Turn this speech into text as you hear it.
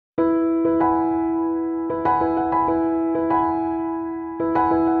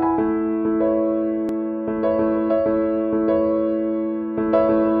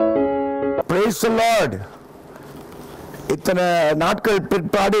Praise the Lord. இத்தனை நாட்கள்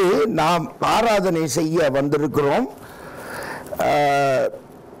பிற்பாடு நாம் ஆராதனை செய்ய வந்திருக்கிறோம்.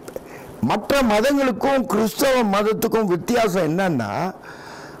 மற்ற மதங்களுக்கும் கிறிஸ்தவ மதத்துக்கும் வித்தியாசம் என்னன்னா,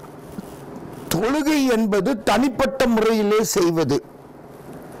 தொழுகை என்பது தனிப்பட்ட முறையிலே செய்வது.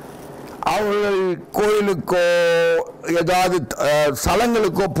 அவர்கள் கோயிலுக்கோ ஏதாவது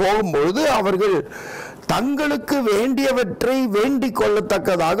ஸ்தலங்களுக்கோ போகும்பொழுது அவர்கள் தங்களுக்கு வேண்டியவற்றை வேண்டிக்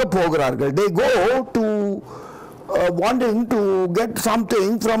கொள்ளத்தக்கதாக போகிறார்கள். They go to wanting to get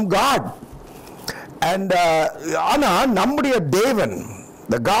something from God. And ஆனா நம்முடைய தேவன்,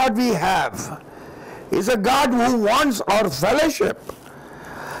 the God we have, is a God who wants our fellowship.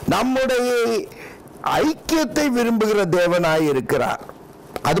 நம்முடைய ஐக்கியத்தை விரும்புகிற தேவனாய் இருக்கிறார்.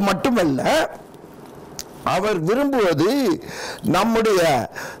 அது மட்டுமல்ல, அவர் விரும்புவது நம்முடைய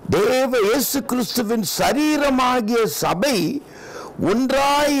தேவ இயேசு கிறிஸ்துவின் சரீரமாகிய சபை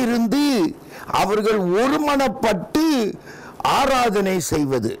ஒன்றாயிருந்து அவர்கள் ஒருமனப்பட்டு ஆராதனை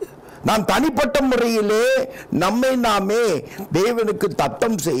செய்வது. நாம் தனிப்பட்ட முறையிலே நம்மை நாமே தேவனுக்கு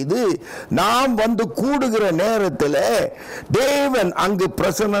தத்தம் செய்து நாம் வந்து கூடுகிற நேரத்தில் தேவன் அங்கு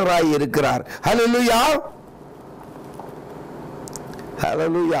பிரசன்னராய் இருக்கிறார். ஹல்லேலூயா,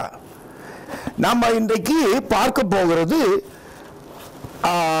 ஹல்லேலூயா. நம்ம இன்றைக்கு பார்க்க போகிறது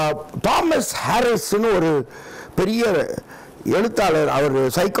தாமஸ் ஹாரிஸ்னு ஒரு பெரிய எழுத்தாளர், அவர்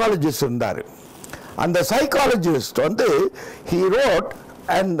சைக்காலஜிஸ்ட் இருந்தார். அந்த சைக்காலஜிஸ்ட் வந்து he wrote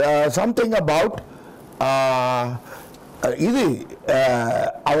and something about இது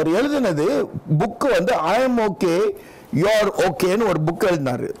அவர் எழுதினது புக்கு வந்து I am okay you are okayன்னு ஒரு புக்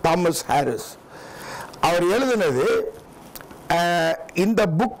எழுதினார் தாமஸ் ஹாரிஸ். அவர் எழுதினது இந்த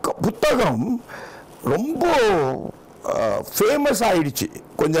புத்தகம் ரொம்ப ஃபேமஸ் ஆயிடுச்சு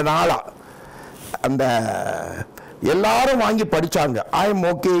கொஞ்ச நாளா. அந்த எல்லாரும் வாங்கி படிச்சாங்க I am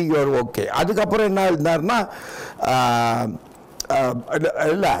okay you are okay. அதுக்கப்புறம் என்ன எழுதினார்னா,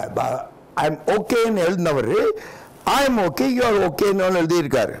 இல்லை ஐ எம் ஓகேன்னு எழுதினவர் I am okay you are ஓகேன்னு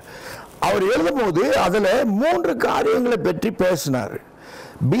எழுதியிருக்காரு. அவர் எழுதும் போது அதில் 3 காரியங்களை பற்றி பேசினார்.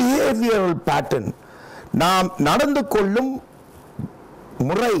 பிஹேவியரல் பேட்டர்ன், நாம் நடந்து கொள்ளும்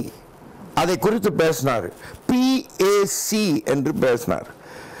முறை, அதை குறித்து பேசினார். PAC என்று பேசினார்.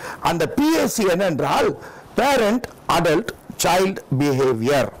 அந்த PAC என்னென்றால் பேரண்ட் அடல்ட் சைல்ட்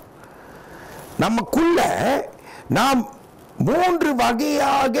பிஹேவியர். நமக்குள்ள நாம் 3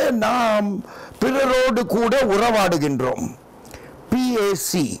 வகையாக நாம் பிறரோடு கூட உறவாடுகின்றோம்.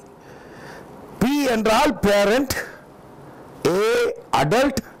 PAC. P என்றால் parent, A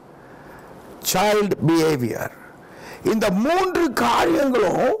adult, child behaviour. இந்த 3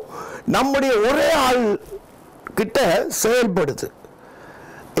 காரியங்களும் நம்முடைய ஒரே ஆள் கிட்ட செயல்படுது.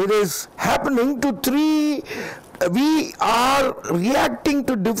 It is happening to 3. We are reacting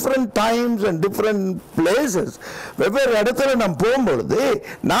to different times and different places. வெவ்வேறு இடத்துல நம்ம போகும்பொழுது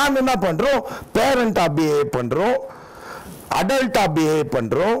நாம் என்ன பண்றோம், பேரண்டா பிஹேவ் பண்றோம், அடல்ட்டா பிஹேவ்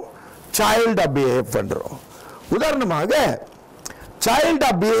பண்றோம், சைல்டா பிஹேவ் பண்றோம். உதாரணமாக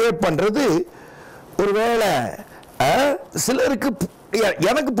சைல்டா பிஹேவ் பண்றது ஒருவேளை சிலருக்கு,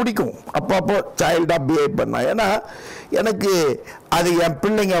 எனக்கு பிடிக்கும் அப்பப்போ சைல்டா பிஹேவ் பண்ணா. ஏன்னா எனக்கு அது என்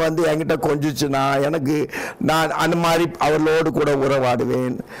பிள்ளைங்க வந்து என்கிட்ட கொஞ்சிச்சுன்னா எனக்கு நான் அந்த மாதிரி அவர்களோடு கூட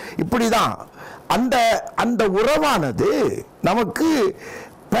உறவாடுவேன். இப்படிதான் அந்த அந்த உறவானது நமக்கு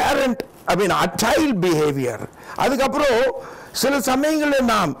parent I mean child behaviour. அதுக்கப்புறம் சில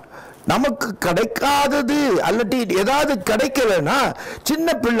சமயங்களில் நமக்கு கிடைக்காதது அல்லது ஏதாவது கிடைக்கலன்னா சின்ன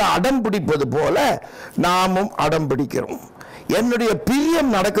பிள்ளை அடம் பிடிப்பது போல நாமும் அடம் பிடிக்கிறோம். என்னுடைய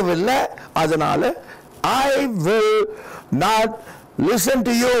பிரியம் நடக்கவில்லை, அதனால I will not listen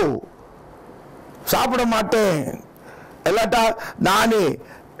to you. சாப்பிட மாட்டேன், இல்லாட்டா நானே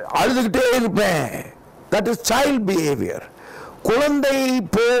அழுதுகிட்டே இருப்பேன். That is child behavior. குழந்தை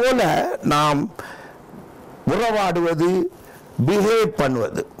போல நாம் உறவாடுவது, பிஹேவ்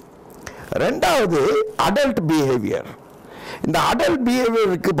பண்ணுவது. ரெண்டாவது அடல்ட் பிஹேவியர். இந்த அடல்ட் பிஹேவியர்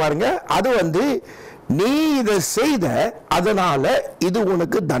இருக்கு பாருங்க, அது வந்து நீ இதை செய்த அதனால இது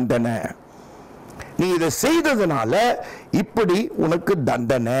உனக்கு தண்டனை, நீ இதை செய்ததுனால இப்படி உனக்கு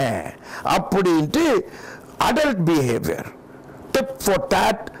தண்டனை அப்படின்ட்டு adult behaviour. Tip for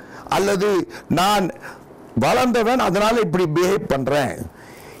dot, அல்லது நான் வளர்ந்தவன் அதனால இப்படி பிஹேவ் பண்றேன்,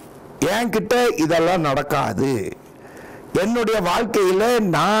 என்கிட்ட இதெல்லாம் நடக்காது, என்னுடைய வாழ்க்கையில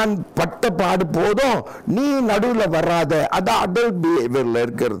நான் பட்ட பாடு போதும், நீ நடுவில் வராத. அது அடல்ட் பிஹேவியர்ல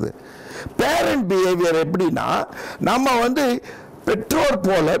இருக்கிறது. பேரண்ட் பிஹேவியர் எப்படின்னா, நம்ம வந்து பெற்றோர்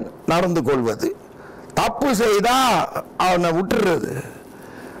போல நடந்து கொள்வது, தப்பு செய்தா அவனை விட்டுறது,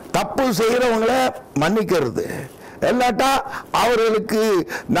 தப்பு செய்யறவங்கள மன்னிக்கிறது, இல்லாட்டா அவர்களுக்கு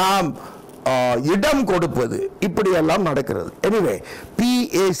நாம் இடம் கொடுப்பது, இப்படியெல்லாம் நடக்கிறது. எனிவே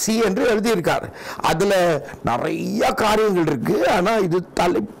PAC என்று எழுதியிருக்கார். அதில் நிறைய காரியங்கள் இருக்கு. ஆனால் இது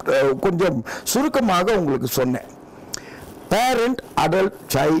கொஞ்சம் சுருக்கமாக உங்களுக்கு சொன்னேன். Parent adult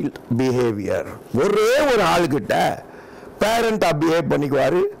child behaviour. ஒரே ஒரு ஆளுகிட்ட பேரண்டா பிஹேவ்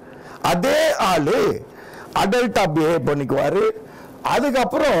பண்ணிக்குவாரு, அதே ஆளு அடல்ட்டா பிஹேவ் பண்ணிக்குவாரு,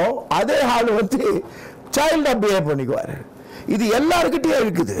 அதுக்கப்புறம் அதே ஆள் வந்து சைல்டா பிஹேவ் பண்ணிக்குவாரு. இது எல்லாருக்கிட்டையும்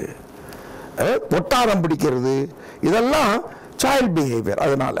இருக்குது. பொட்டாரம் பிடிக்கிறது இதெல்லாம் சைல்ட் பிஹேவியர்.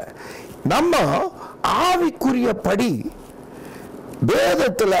 அதனால நம்ம ஆவிக்குரிய படி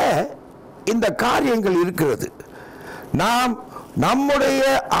வேதத்தில் இந்த காரியங்கள் இருக்கிறது. நாம் நம்முடைய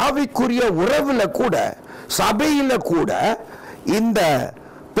ஆவிக்குரிய உறவுல கூட, சபையில கூட இந்த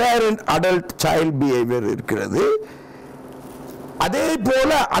பேரண்ட் அடல்ட் சைல்ட் பிஹேவியர் இருக்கிறது. அதே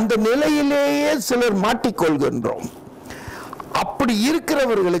போல அந்த நிலையிலேயே சிலர் மாட்டிக்கொள்கின்றோம். அப்படி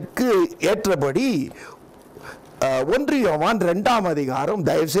இருக்கிறவர்களுக்கு ஏற்றபடி 1 யோவான் 2ஆம் அதிகாரம்,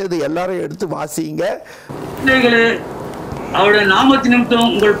 தயவுசெய்து எல்லாரும் எடுத்து வாசிங்க. அவருடைய நாமத்தின் நிமித்தம்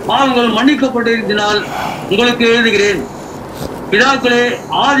உங்கள் பாவங்கள் மன்னிக்கப்பட்டிருந்தால் உங்களுக்கு எழுதுகிறேன். பிதாக்களே,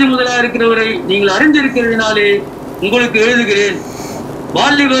 ஆதி முதலா இருக்கிறவரை நீங்கள் அறிந்திருக்கிறதுனாலே உங்களுக்கு எழுதுகிறேன்.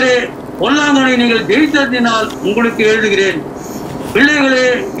 வாலிபரே, பொல்லாங்கனை நீங்கள் ஜெயித்ததினால் உங்களுக்கு எழுதுகிறேன். பிள்ளைகளே,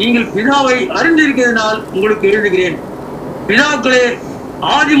 நீங்கள் பிதாவை அறிந்திருக்கிறதுனால் உங்களுக்கு எழுதுகிறேன். பிதாக்களே,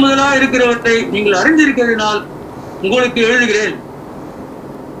 ஆதி முதலா இருக்கிறவற்றை நீங்கள் அறிந்திருக்கிறதுனால் உங்களுக்கு எழுதுகிறேன்.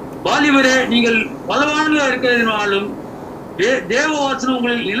 வாலிபரே, நீங்கள் பலவான்களா இருக்கிறதுனாலும் தேவவாசனம்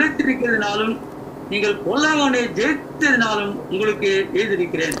உங்களில் நிலைத்திருக்கிறதுனாலும் நீங்கள் பொல்லாங்கனை ஜெயித்ததினாலும் உங்களுக்கு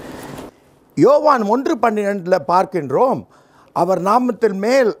எழுதியிருக்கிறேன். யோவான் 1:12 பார்க்கின்றோம், அவர் நாமத்தின்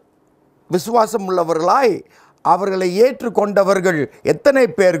மேல் விசுவாசம் உள்ளவர்களாய் அவர்களை ஏற்றுக்கொண்டவர்கள் எத்தனை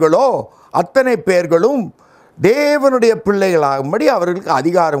பேர்களோ அத்தனை பேர்களும் தேவனுடைய பிள்ளைகளாகும்படி அவர்களுக்கு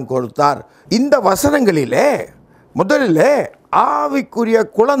அதிகாரம் கொடுத்தார். இந்த வசனங்களிலே முதலில் ஆவிக்குரிய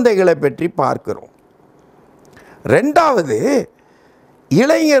குழந்தைகளை பற்றி பார்க்கிறோம். 2வது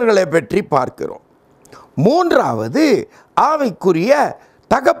இளைஞர்களை பற்றி பார்க்கிறோம். 3வது ஆவிக்குரிய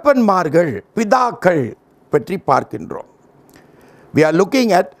தகப்பன்மார்கள், பிதாக்கள் பற்றி பார்க்கின்றோம். We are looking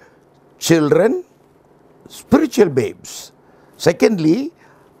at children, spiritual babes. Secondly,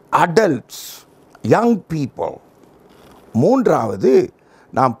 adults, young people. 3வது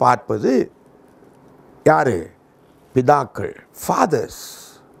நாம் பார்ப்பது யாரு? பிதாக்கள், fathers.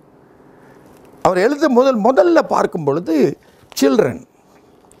 அவர் எழுத முதல்ல பார்க்கும் பொழுது சில்ட்ரன்.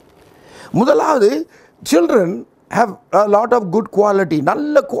 முதலாவது children have a lot of good quality.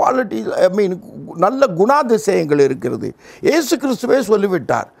 நல்ல குவாலிட்டி, நல்ல குணாதிசயங்கள் இருக்கிறது. இயேசு கிறிஸ்துவே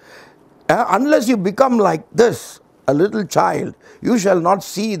சொல்லிவிட்டார், unless you become like this, a little child, you shall not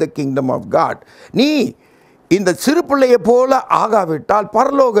see the kingdom of God. நீ இந்த சிறு பிள்ளையை போல ஆகாவிட்டால்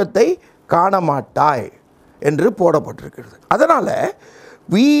பரலோகத்தை காண மாட்டாய் என்று போடப்பட்டிருக்கிறது. அதனால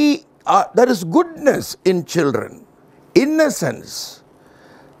there is goodness in children, innocence,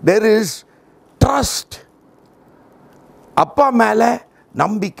 there is trust. அப்பா மேலே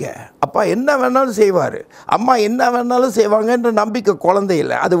நம்பிக்கை, அப்பா என்ன வேணாலும் செய்வார், அம்மா என்ன வேணாலும் செய்வாங்கன்ற நம்பிக்கை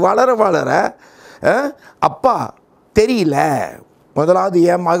குழந்தையில். அது வளர வளர அப்பா தெரியல. முதலாவது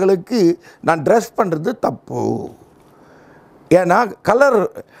என் மகளுக்கு நான் ட்ரெஸ் பண்ணுறது தப்பு, ஏன்னா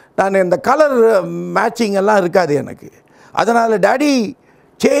நான் இந்த கலர் மேட்சிங் எல்லாம் இருக்காது எனக்கு, அதனால் டாடி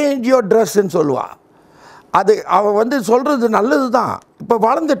சேஞ்ச் யோர் ட்ரெஸ்ன்னு சொல்லுவாள். அது அவள் சொல்கிறது நல்லது தான். இப்போ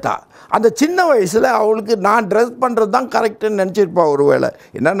வளர்ந்துட்டா. அந்த சின்ன வயசில் அவளுக்கு நான் ட்ரெஸ் பண்ணுறது தான் கரெக்டுன்னு நினச்சிருப்பா. ஒரு வேளை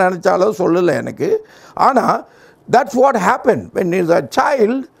என்ன நினச்சாலும் சொல்லலை எனக்கு. ஆனால் that's what happen when is a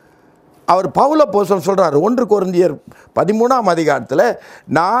child. அவர் பவுல அப்போஸ்தலர் சொல்கிறார் 1 கொரிந்தியர் 13ஆம் அதிகாரத்தில்,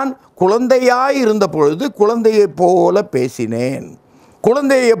 நான் குழந்தையாய் இருந்த பொழுது குழந்தையைப் போல பேசினேன்,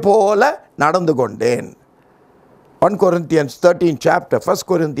 குழந்தையைப் போல நடந்து கொண்டேன். 1 Corinthians 13 chapter, 1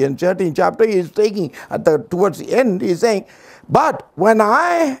 Corinthians 13 chapter, he is taking towards the end, he is saying, but when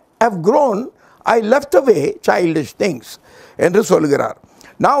I have grown, I left away childish things. என்று சொல்கிறார்.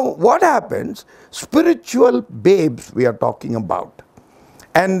 Now what happens? Spiritual babes we are talking about.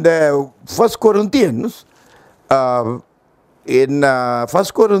 And 1 Corinthians, in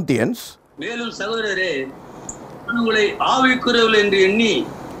 1 Corinthians, மேலும் சகோதரரே, உங்களை ஆவிக்குரியவர்கள் என்று எண்ணி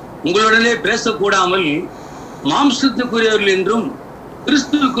உங்களுடனே பேசக்கூடாமல் மாம்சத்துக்குரியவர்கள் என்றும்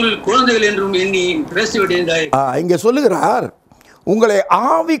கிறிஸ்துவுக்குள் குழந்தைகள் என்றும் எண்ணி பேச வேண்டியதாய். இங்கே சொல்லுகிறார், உங்களை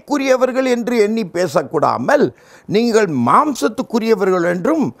ஆவிக்குரியவர்கள் என்று எண்ணி பேசக்கூடாமல் நீங்கள் மாம்சத்துக்குரியவர்கள்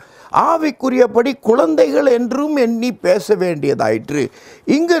என்றும் ஆவிக்குரியபடி குழந்தைகள் என்றும் எண்ணி பேச வேண்டியதாயிற்று.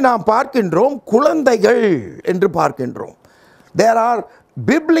 இங்கு நாம் பார்க்கின்றோம் குழந்தைகள் என்று பார்க்கின்றோம். There are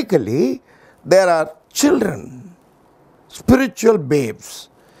biblically there are children, spiritual babes.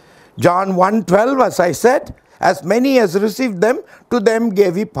 John 1:12, as I said, as many as received them, to them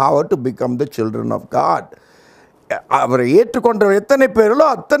gave he power to become the children of God. அவரை ஏற்றுக்கொண்ட எத்தனை பேர்களோ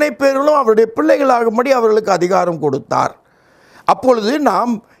அத்தனை பேர்களும் அவருடைய பிள்ளைகளாகும்படி அவர்களுக்கு அதிகாரம் கொடுத்தார். அப்பொழுது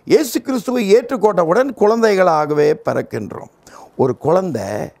நாம் இயேசு கிறிஸ்துவை ஏற்றுக்கொண்டவுடன் குழந்தைகளாகவே பிறக்கின்றோம். ஒரு குழந்தை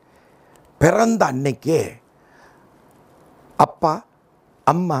பிறந்த அன்னைக்கே அப்பா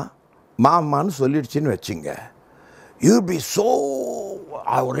அம்மா மாமான்னு சொல்லிடுச்சின்னு வச்சுங்க, யூ பி ஸோ,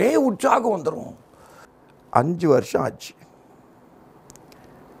 ஒரே உற்சாகம் வந்துடும். 5 வருஷம் ஆச்சு.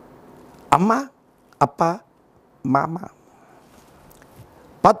 அம்மா அப்பா மாமா.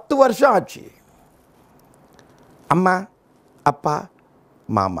 10 வருஷம் ஆச்சு. அம்மா அப்பா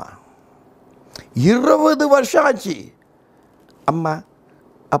மாமா. 20 வருஷம் ஆச்சு. அம்மா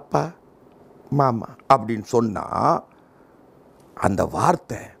அப்பா மாமா அப்படின்னு சொன்னால் அந்த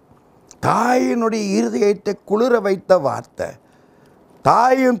வார்த்தை தாயினுடைய இருதயத்தை குளிர வைத்த வார்த்தை,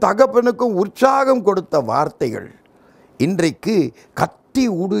 தாயும் தகப்பனுக்கும் உற்சாகம் கொடுத்த வார்த்தைகள் இன்றைக்கு கத்தி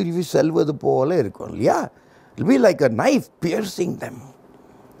ஊடுருவி செல்வது போல இருக்கும் இல்லையா? It will be like a knife piercing them.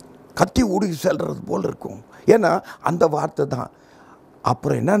 கத்தி ஊடுருவி செல்றது போல் இருக்கும். ஏன்னா அந்த வார்த்தை தான்.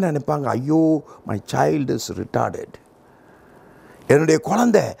 அப்புறம் என்ன நினைப்பாங்க, ஐயோ மை சைல்டு இஸ் ரிட்டார்டட், என்னுடைய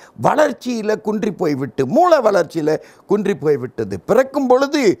குழந்தை வளர்ச்சியில் குன்றி போய்விட்டு, மூளை வளர்ச்சியில் குன்றி போய்விட்டது. பிறக்கும்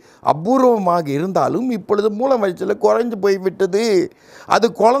பொழுது அபூர்வமாக இருந்தாலும் இப்பொழுது மூளை வளர்ச்சியில் குறைஞ்சு போய்விட்டது. அது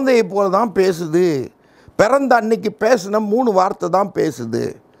குழந்தையை போல தான் பேசுது. பிறந்த அன்னைக்கு பேசின 3 வார்த்தை தான் பேசுது.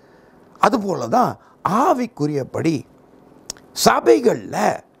 அதுபோல தான் ஆவிக்குரியபடி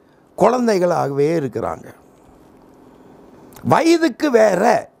சபைகளில் குழந்தைகளாகவே இருக்கிறாங்க. வயதுக்கு வேற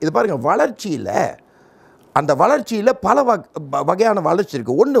இது பாருங்கள், வளர்ச்சியில் அந்த வளர்ச்சியில் பல வகையான வளர்ச்சி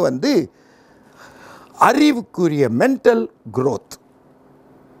இருக்குது. ஒன்று வந்து அறிவுக்குரிய மென்டல் growth,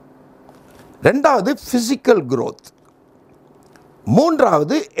 ரெண்டாவது ஃபிசிக்கல் growth,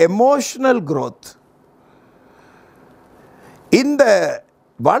 மூன்றாவது எமோஷனல் growth. இந்த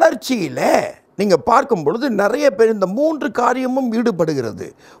வளர்ச்சியில் நீங்கள் பார்க்கும் பொழுது நிறைய பேர் இந்த 3 காரியமும் ஈடுபடுகிறது.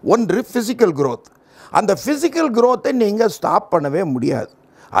 ஒன்று ஃபிசிக்கல் growth. அந்த ஃபிசிக்கல் growth-ஐ நீங்கள் ஸ்டாப் பண்ணவே முடியாது.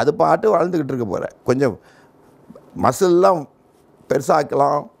 அது பாட்டு வளர்ந்துக்கிட்டு இருக்க போகிற, கொஞ்சம் மசில்லாம்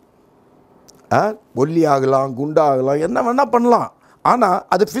பெருசாக்கலாம், ஒல்லி ஆகலாம், குண்டாகலாம், என்ன வேணால் பண்ணலாம். ஆனால்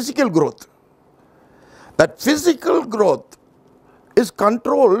அது physical growth. That physical growth is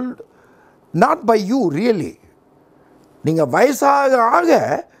controlled not by you really. நீங்கள் வயசாக ஆக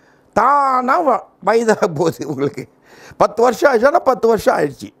தானாக வயதாக போகுது. உங்களுக்கு 10 வருஷம் ஆயிடுச்சுன்னா 10 வருஷம்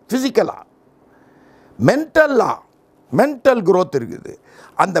ஆயிடுச்சு. ஃபிசிக்கலாக மென்டல் growth இருக்குது.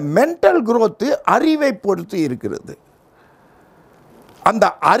 அந்த மென்டல் growth அறிவை பொறுத்து இருக்கிறது. அந்த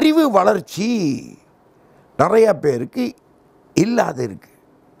அறிவு வளர்ச்சி நிறைய பேருக்கு இல்லாத இருக்கு.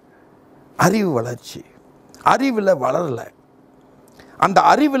 அறிவு வளர்ச்சி, அறிவில் வளரலை. அந்த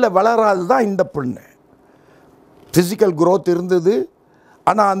அறிவில் வளராது தான் இந்த பொண்ணு. ஃபிசிக்கல் growth இருந்தது,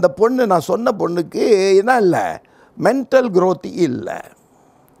 ஆனால் அந்த பொண்ணு, நான் சொன்ன பொண்ணுக்கு என்ன இல்லை, மென்டல் growth இல்லை.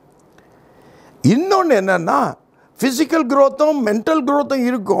 இன்னொன்று என்னென்னா, ஃபிசிக்கல் growth-உம் மென்டல் growth-உம்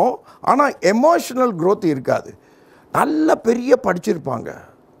இருக்கும், ஆனால் எமோஷனல் growth இருக்காது. நல்ல பெரிய படிச்சிருப்பாங்க,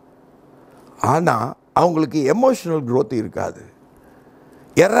 ஆனால் அவங்களுக்கு எமோஷனல் growth இருக்காது.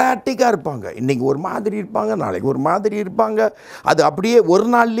 எராட்டிக்காக இருப்பாங்க. இன்றைக்கி ஒரு மாதிரி இருப்பாங்க, நாளைக்கு ஒரு மாதிரி இருப்பாங்க. அது அப்படியே ஒரு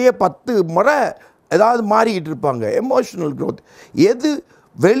நாள்லேயே 10 முறை ஏதாவது மாறிக்கிட்டு இருப்பாங்க. எமோஷனல் growth எது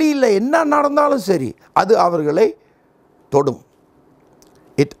வெளியில் என்ன நடந்தாலும் சரி அது அவர்களை தொடும்.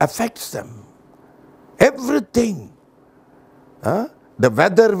 It affects them. Everything. The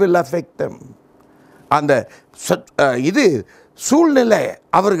weather will affect them. அந்த இது சூழ்நிலை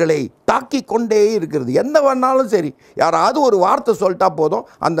அவர்களை தாக்கி கொண்டே இருக்கிறது. என்ன வேணாலும் சரி, யாராவது ஒரு வார்த்தை சொல்லிட்டா போதும்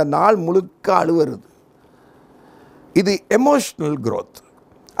அந்த நாள் முழுக்க அழுவுறது. இது எமோஷ்னல் growth.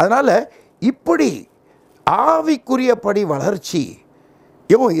 அதனால் இப்படி ஆவிக்குரியபடி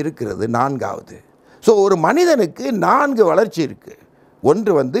வளர்ச்சியும் இருக்கிறது. 4வது. ஸோ ஒரு மனிதனுக்கு 4 வளர்ச்சி இருக்குது.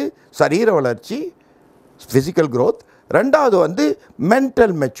 ஒன்று வந்து சரீர வளர்ச்சி, ஃபிசிக்கல் growth. ரெண்டாவது வந்து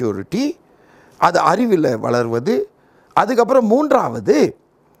மென்டல் மெச்சூரிட்டி, அது அறிவில் வளர்வது. அதுக்கப்புறம் 3வது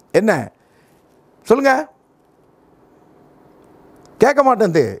என்ன சொல்லுங்க, கேட்க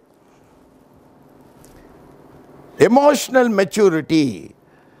மாட்டேங்குது, எமோஷனல் மெச்சூரிட்டி.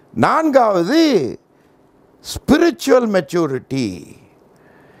 4வது ஸ்பிரிச்சுவல் மெச்சூரிட்டி.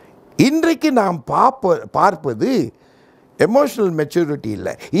 இன்றைக்கு நாம் பார்ப்பது எமோஷனல் மெச்சூரிட்டி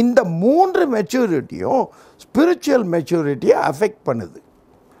இல்லை. இந்த 3 மெச்சூரிட்டியும் ஸ்பிரிச்சுவல் மெச்சூரிட்டியை அஃபெக்ட் பண்ணுது.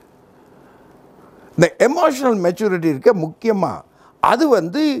 இந்த எமோஷனல் மெச்சூரிட்டி இருக்க முக்கியமாக அது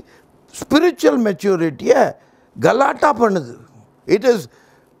வந்து ஸ்பிரிச்சுவல் மெச்சூரிட்டியை கலாட்டா பண்ணுது. It is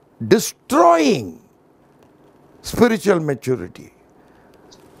destroying spiritual maturity.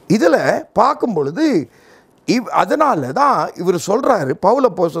 இதில் பார்க்கும் பொழுது அதனால தான் இவர் சொல்கிறாரு, பவுல்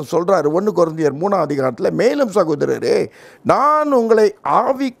அப்போஸ்தலன் சொல்கிறாரு 1 கொரிந்தியர் 3ஆம் அதிகாரத்தில், மேலும் சகோதரரே, நான் உங்களை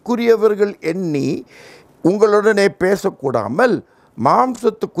ஆவிக்குரியவர்கள் எண்ணி உங்களுடனே பேசக்கூடாமல்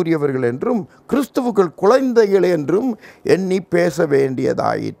மாம்சத்துக்குரியவர்கள் என்றும் கிறிஸ்துவுக்குள் குழந்தைகள் என்றும் எண்ணி பேச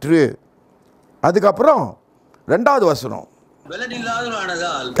வேண்டியதாயிற்று. அதுக்கப்புறம் 2வது வசனம்,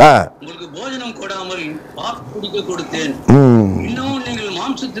 பலனில்லாதவரானதால் உங்களுக்கு போஜனம் கொடாமல் பால் குடிக்க கொடுத்தேன், இன்னும் நீங்கள்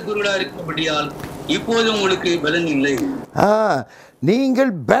மாம்சத்துக்குரியவர்களாக இருக்கிறபடியால் இப்போது உங்களுக்கு பலன் இல்லை.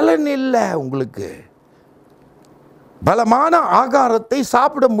 நீங்கள் பலன் இல்லை, உங்களுக்கு பலமான ஆகாரத்தை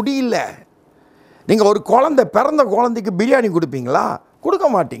சாப்பிட முடியல. நீங்கள் ஒரு பிறந்த குழந்தைக்கு பிரியாணி கொடுப்பீங்களா? கொடுக்க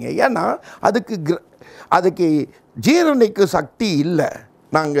மாட்டீங்க. ஏன்னா அதுக்கு ஜீரணிக்கு சக்தி இல்லை.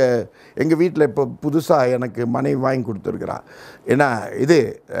 எங்கள் வீட்டில் இப்போ புதுசாக எனக்கு மனைவி வாங்கி கொடுத்துருக்குறா. ஏன்னா இது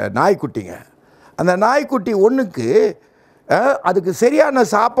நாய்க்குட்டிங்க. அந்த நாய்க்குட்டி ஒன்றுக்கு அதுக்கு சரியான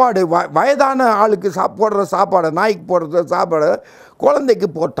சாப்பாடு, வயதான ஆளுக்கு போடுற சாப்பாடை, நாய்க்கு போடுற சாப்பாடை குழந்தைக்கு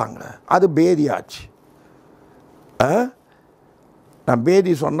போட்டாங்க. அது பேதியாச்சு. நான்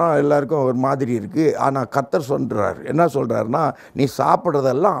பேதி சொன்னால் எல்லாருக்கும் ஒரு மாதிரி இருக்குது. ஆனால் கர்த்தர் சொல்கிறார், என்ன சொல்கிறாருன்னா, நீ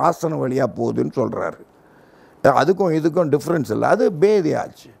சாப்பிட்றதெல்லாம் ஆசன வழியாக போகுதுன்னு சொல்கிறாரு. அதுக்கும் இதுக்கும் டிஃப்ரென்ஸ் இல்லை. அது பேதி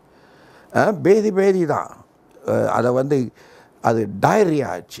ஆச்சு. பேதி தான். அதை அது டயரியா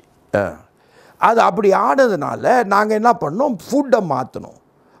ஆச்சு. அது அப்படி ஆனதுனால நாங்கள் என்ன பண்ணோம், ஃபுட்டை மாற்றணும்.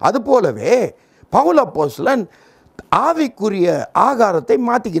 அது போலவே பவுல் அப்போஸ்தலன் ஆவிக்குரிய ஆகாரத்தை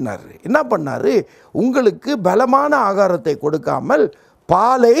மாற்றிக்கினார். என்ன பண்ணார், உங்களுக்கு பலமான ஆகாரத்தை கொடுக்காமல்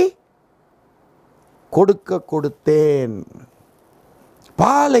பாலை கொடுத்தேன்.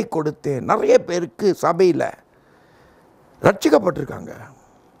 பாலை கொடுத்தேன். நிறைய பேருக்கு சபையில் ரட்சிக்கப்பட்டிருக்காங்க,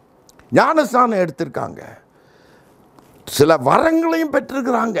 ஞானஸ்நானம் எடுத்திருக்காங்க, சில வரங்களையும்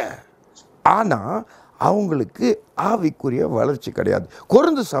பெற்றிருக்கிறாங்க. ஆனால் அவங்களுக்கு ஆவிக்குரிய வளர்ச்சி கிடையாது.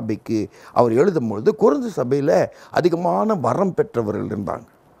 கொரிந்து சபைக்கு அவர் எழுதும்பொழுது கொரிந்து சபையில் அதிகமான வரம் பெற்றவர்கள் இருந்தாங்க.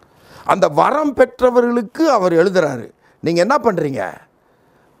 அந்த வரம் பெற்றவர்களுக்கு அவர் எழுதுகிறாரு, நீங்கள் என்ன பண்ணுறீங்க,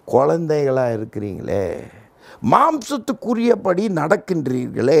 குழந்தைகளாக இருக்கிறீங்களே, மாம்சத்துக்குரியபடி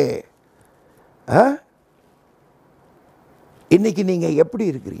நடக்கின்றீர்களே. இன்னைக்கு நீங்கள் எப்படி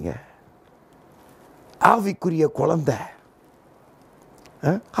இருக்கிறீங்க? ஆவிக்குரிய குழந்தை.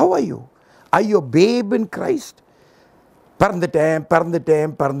 How are you? Are you a babe in Christ? பிறந்துட்டேன்.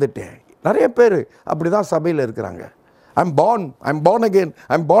 நிறைய பேர் அப்படி தான் சபையில் இருக்கிறாங்க. I'm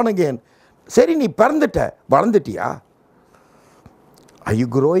born again. சரி, நீ வளர்ந்துட்டியா? Are you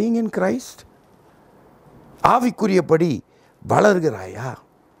growing in Christ? ஆவிக்குரியபடி வளர்கிறாயா?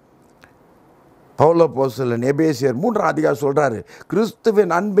 Pavul அப்போஸ்தலன் எபேசியர் 3ஆம் அதிகாரம் சொல்கிறாரு,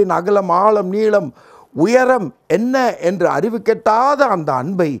 கிறிஸ்துவின் அன்பின் அகலம் ஆழம் நீளம் உயரம் என்ன என்று அறிவிக்கட்டாத அந்த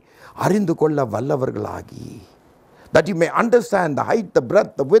அன்பை அறிந்து கொள்ள வல்லவர்களாகி, that you may understand the height, the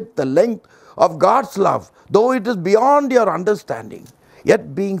breadth, the width, the length of God's love, though it is beyond your understanding, yet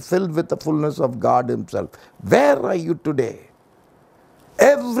being filled with the fullness of God himself. Where are you today?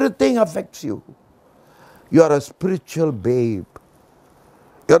 Everything affects you. You are a spiritual babe.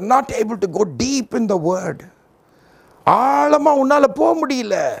 You are not able to go deep in the word. ஆழமா உன்னால போக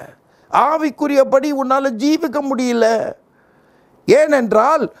முடியல. ஆவிக்குரியபடி உன்னால ஜீவிக்க முடியல.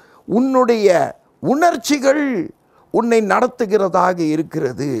 ஏனென்றால் உன்னுடைய உணர்ச்சிகள் உன்னை நடத்துகிறதாக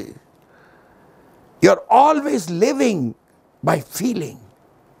இருக்கிறது. You are always living by feeling.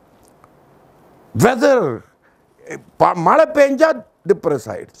 Whether மழை பெஞ்சா டிப்ரெஸ்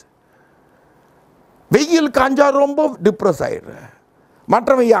ஆயிடுச்சு, வெயில் காஞ்சா ரொம்ப டிப்ரெஸ் ஆயிடுற.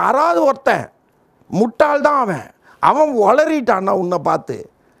 மற்றவன் யாராவது ஒருத்தன் முட்டாள் தான், அவன் வளரிட்டான்னா உன்னை பார்த்து,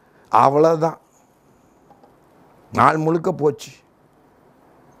 அவ்வளோதான், நாள் முழுக்க போச்சு.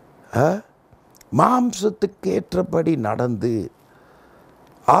 மாம்சத்துக்கு ஏற்றபடி நடந்து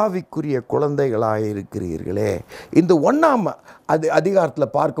ஆவிக்குரிய குழந்தைகளாக இருக்கிறீர்களே. இந்த 1ஆம்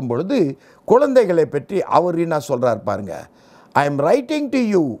அதிகாரத்தில் பார்க்கும் பொழுது குழந்தைகளை பற்றி அவர் என்ன சொல்கிறார் பாருங்க. I am writing to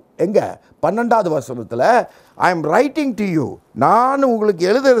you. எங்க 12வது வசனத்தில் I am writing to you. நான் உங்களுக்கு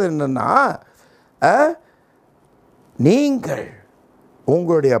எழுதுறது என்னன்னா, நீங்கள்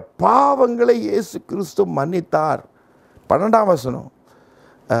உங்களுடைய பாவங்களை இயேசு கிறிஸ்து மன்னித்தார். 12ஆம் வசனம்,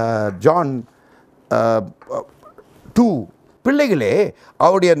 ஜான் 2, பிள்ளைகளே,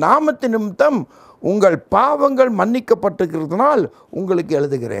 அவருடைய நாமத்தின் நிமித்தம் உங்கள் பாவங்கள் மன்னிக்கப்பட்டிருக்கிறதுனால் உங்களுக்கு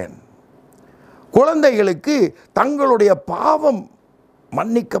எழுதுகிறேன். குழந்தைகளுக்கு தங்களுடைய பாவம்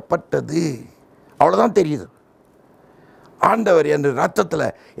மன்னிக்கப்பட்டது, அவ்வளோதான் தெரியுது. ஆண்டவர் என் ரத்தத்தில்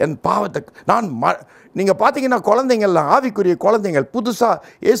என் பாவத்தை நீங்கள் பார்த்தீங்கன்னா குழந்தைங்கள்லாம், ஆவிக்குரிய குழந்தைங்கள், புதுசாக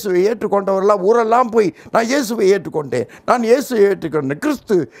இயேசுவை ஏற்றுக்கொண்டவரெல்லாம் ஊரெல்லாம் போய் நான் இயேசுவை ஏற்றுக்கொண்டேன்,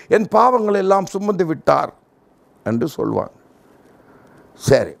 கிறிஸ்து என் பாவங்கள் எல்லாம் சுமந்து விட்டார் என்று சொல்வாங்க.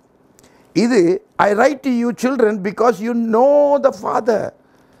 சரி, இது ஐ right to you children because you know the father.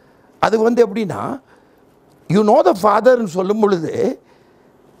 அது வந்து எப்படின்னா, யூ நோ த ஃபாதர்னு சொல்லும் பொழுது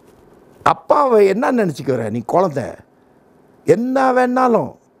அப்பாவை என்ன நினச்சிக்கிற, நீ குழந்தை என்ன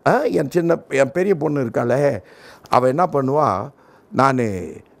வேணாலும். என் பெரிய பொண்ணு இருக்காளே, அவள் என்ன பண்ணுவா, நான்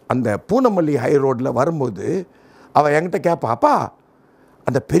அந்த பூனமல்லி ஹை ரோட்டில் வரும்போது அவள் என்கிட்ட கேட்பா, அப்பா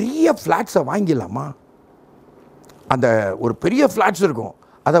அந்த பெரிய ஃப்ளாட்ஸை வாங்கிக்கலாமா, அந்த ஒரு பெரிய ஃப்ளாட்ஸ் இருக்கும்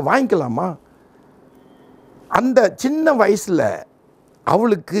அதை வாங்கிக்கலாமா. அந்த சின்ன வயசில்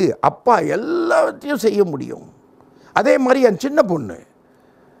அவளுக்கு அப்பா எல்லாத்தையும் செய்ய முடியும். அதே மாதிரி என் சின்ன பொண்ணு,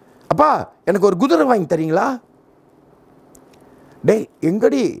 அப்பா எனக்கு ஒரு குதிரை வாங்கி தரீங்களா, டேய்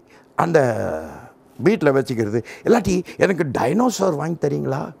எங்கடி அந்த வீட்டில் வச்சுக்கிறது, இல்லாட்டி எனக்கு டைனோசர் வாங்கி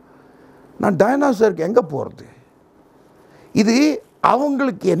தரீங்களா, நான் டைனோசருக்கு எங்கே போகிறது. இது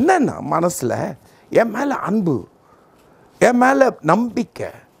அவங்களுக்கு என்னென்னா மனசில் என் மேலே அன்பு, என் மேலே நம்பிக்கை,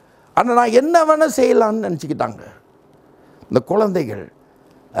 ஆனால் நான் என்ன வேணால் செய்யலான்னு நினச்சிக்கிட்டாங்க இந்த குழந்தைகள்.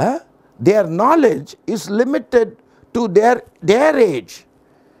 தேர் knowledge is limited to their age.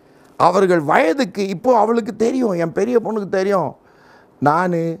 அவர்கள் வயதுக்கு இப்போது அவளுக்கு தெரியும், என் பெரிய பொண்ணுக்கு தெரியும்,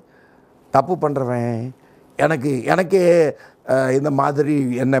 நான் தப்பு பண்ணுறவன், எனக்கே இந்த மாதிரி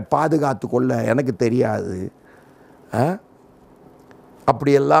என்னை பாதுகாத்து கொள்ள எனக்கு தெரியாது,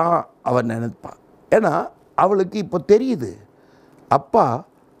 அப்படியெல்லாம் அவன் நினைப்பான். ஏன்னா அவளுக்கு இப்போ தெரியுது அப்பா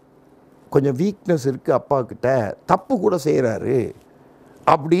கொஞ்சம் வீக்னஸ் இருக்குது, அப்பாக்கிட்ட தப்பு கூட செய்கிறாரு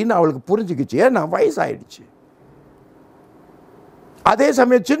அப்படின்னு அவளுக்கு புரிஞ்சுக்கிச்சு. ஏன்னா வயசாயிடுச்சு. அதே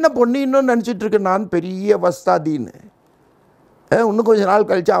சமயம் சின்ன பொண்ணு இன்னும் நினச்சிட்டு இருக்கு நான் பெரிய வஸ்தாதின்னு. இன்னும் கொஞ்சம் நாள்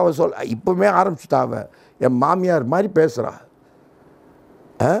கழிச்சு அவள் இப்போவுமே ஆரம்பிச்சுட்டா, அவள் என் மாமியார் மாதிரி பேசுகிறா.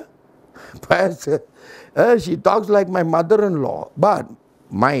 She talks like my mother-in-law, but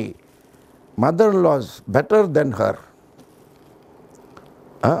my mother-in-law is better than her.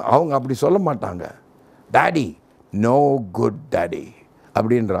 அவங்க அப்படி சொல்ல மாட்டாங்க, டாடி நோ குட் டாடி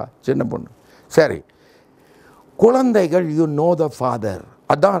அப்படின்றா சின்ன பொண்ணு. சரி, குழந்தைகள் யூ நோ த ஃபாதர்.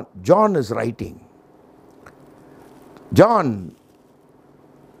 அதான் John is writing. John,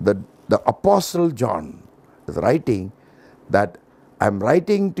 the apostle John is writing that I am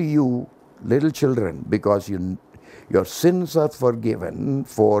writing to you little children because your sins are forgiven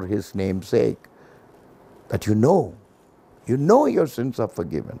for his name's sake. That you know your sins are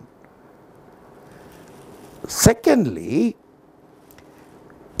forgiven. Secondly,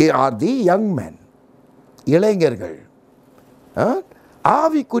 are the young men, இளைஞர்கள்.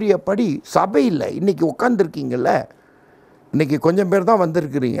 ஆவிக்குரிய படி சபையில் இன்னைக்கு உட்காந்துருக்கீங்கல்ல, இன்றைக்கி கொஞ்சம் பேர் தான்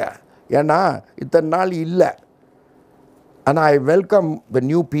வந்திருக்கிறீங்க, ஏன்னா இத்தனை நாள் இல்லை. ஆனால் I welcome the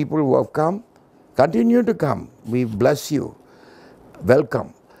new people who have come. Continue to come. We bless you. Welcome.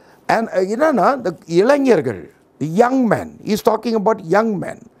 And என்னன்னா the இளைஞர்கள், the young men, he is talking about young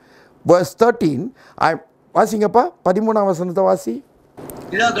men. Verse 13, வாசிங்கப்பா 13ஆம் வசனத்தை வாசி.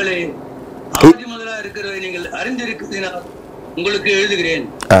 பிதாக்களே, ஆதி முதலா இருக்கிறதை நீங்கள் அறிந்திருக்கிறீர்கள், உங்களுக்கு எழுதுகிறேன்.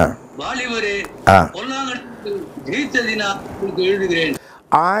 வாலிபரே, பொல்லாங்கனத்தில் ஜெயித்ததினால் உங்களுக்கு எழுதுகிறேன்.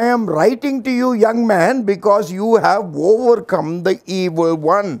 I am writing to you, young man, because you have overcome the evil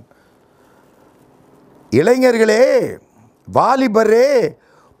one. இளைஞர்களே, வாலிபரே,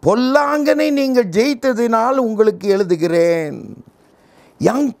 பொல்லாங்கனை நீங்கள் ஜெயித்ததினால் உங்களுக்கு எழுதுகிறேன்.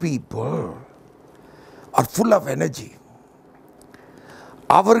 Young people are full of energy.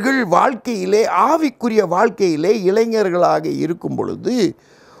 அவர்கள் வாழ்க்கையிலே, ஆவிக்குரிய வாழ்க்கையிலே இளைஞர்களாக இருக்கும் பொழுது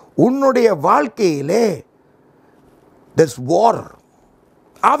உன்னுடைய வாழ்க்கையிலே there's war.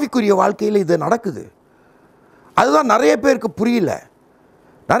 ஆவிக்குரிய வாழ்க்கையில் இது நடக்குது. அதுதான் நிறைய பேருக்கு புரியல.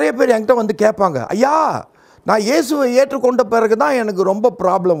 நிறைய பேர் என்கிட்ட வந்து கேட்பாங்க, ஐயா நான் இயேசுவை ஏற்றுக்கொண்ட பிறகு தான் எனக்கு ரொம்ப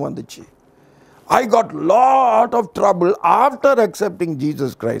ப்ராப்ளம் வந்துச்சு. I got lot of trouble after accepting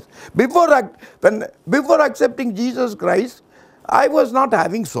Jesus Christ. Before accepting Jesus Christ, I was not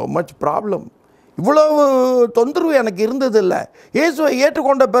having so much problem. இவ்வளவு தொந்தரவு எனக்கு இருந்ததில்லை. இயேசுவை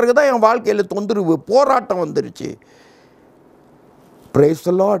ஏற்றுக்கொண்ட பிறகு தான் என் வாழ்க்கையில் தொந்தரவு, போராட்டம் வந்துருச்சு. Praise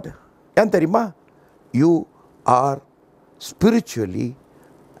the Lord. ஏன் தெரியுமா? You are spiritually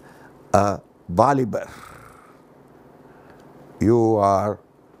a வாலிபர். You are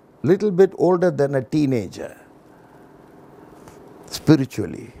little bit older than a teenager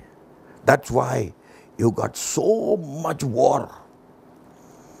spiritually. That's why you got so much war.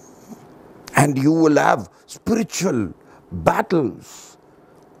 And you will have spiritual battles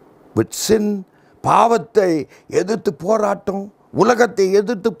with sin. பாவத்தை எதிர்த்து போராட்டம், உலகத்தை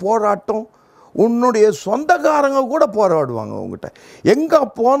எதிர்த்து போராட்டம், உன்னுடைய சொந்தக்காரங்க கூட போராடுவாங்க உங்ககிட்ட. எங்கே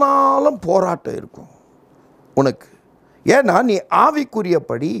போனாலும் போராட்டம் இருக்கும் உனக்கு. ஏன்னா நீ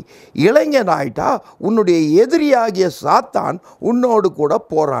ஆவிக்குரியபடி இளைஞனாயிட்டா உன்னுடைய எதிரியாகிய சாத்தான் உன்னோடு கூட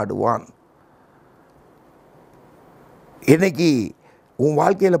போராடுவான். இன்னைக்கு உன்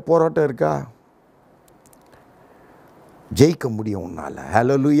வாழ்க்கையில் போராட்டம் இருக்கா? ஜெயிக்க முடியும் உன்னால்.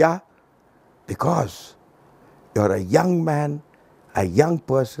 ஹல்லேலூயா. Because you are a young man, a young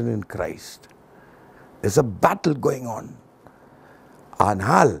person in Christ. There's a battle going on.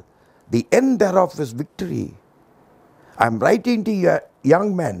 ஆனால் the end thereof is victory. I'm writing to you young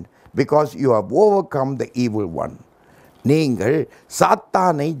men because you have overcome the evil one. நீங்கள்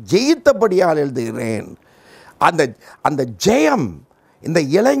சாத்தானை ஜெயித்தபடியால் எழுதுகிறேன். அந்த ஜெயம் இந்த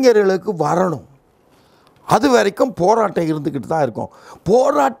இளைஞர்களுக்கு வரணும். அது வரைக்கும் போராட்டம் இருந்துக்கிட்டு தான் இருக்கும்.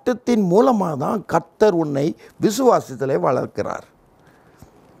 போராட்டத்தின் மூலமாக தான் கர்த்தர் உன்னை விசுவாசத்திலே வளர்க்கிறார்.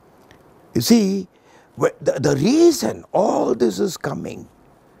 You see, the reason all this is coming,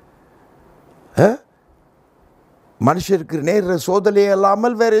 மனுஷருக்கு நேரிட சோதனை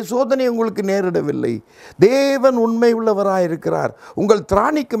அல்லாமல் வேறு சோதனை உங்களுக்கு நேரிடவில்லை. தேவன் உண்மை உள்ளவராக இருக்கிறார். உங்கள்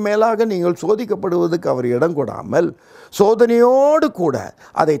திராணிக்கு மேலாக நீங்கள் சோதிக்கப்படுவதற்கு அவர் இடம் கொடாமல் சோதனையோடு கூட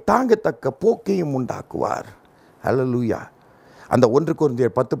அதை தாங்கத்தக்க போக்கையும் உண்டாக்குவார். ஹல்லேலூயா. அந்த 1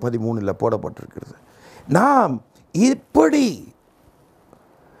 கொரிந்தியர் 10:13 போடப்பட்டிருக்கிறது. நாம் இப்படி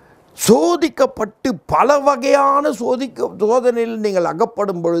சோதிக்கப்பட்டு பல வகையான சோதனையில் நீங்கள்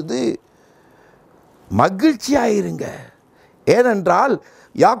அகப்படும் பொழுது மகிழ்ச்சியாயிருங்க. ஏனென்றால்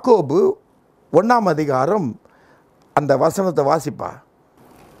யாக்கோபு 1ஆம் அதிகாரம் அந்த வசனத்தை வாசிப்பா.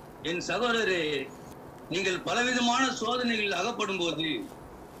 என் சகோதரரே, நீங்கள் பலவிதமான சோதனைகளில் அகப்படும் போது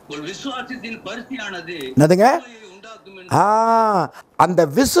ஒரு விசுவாசத்தின் பரீட்சையானது என்னதுங்க? உண்டாக்கும். அந்த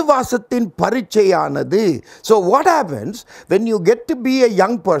விசுவாசத்தின் பரீட்சையானது. So what happens when you get to be a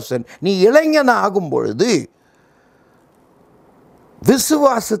young person? நீ இளைஞன் ஆகும் பொழுது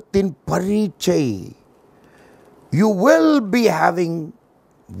விசுவாசத்தின் பரீட்சை. You will be having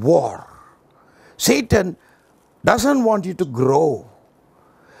war. Satan doesn't want you to grow.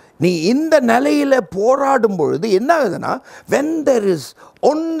 நீ இந்த நிலையில் போராடும் பொழுது என்ன ஆகுதுன்னா, when there is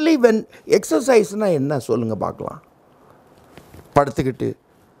only when exerciseனா என்ன சொல்லுங்க பார்க்கலாம்? படுத்துக்கிட்டு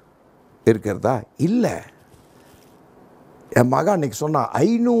இருக்கிறதா? இல்லை. என் மகன் அன்றைக்கி சொன்னான்,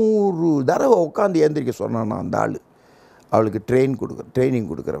 500 தடவை உட்காந்து ஏந்திரிக்க சொன்னான். அந்த ஆள் அவளுக்கு ட்ரைனிங்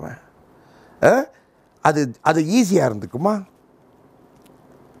கொடுக்குறவன். அது ஈஸியாக இருந்துக்குமா?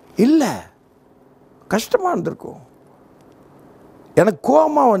 இல்லை, கஷ்டமாக இருந்திருக்கும். எனக்கு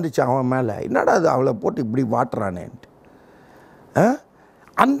கோபமாக வந்துச்சு அவன் மேலே. என்னடா அது அவளை போட்டு இப்படி வாட்டுறானேன்ட்டு.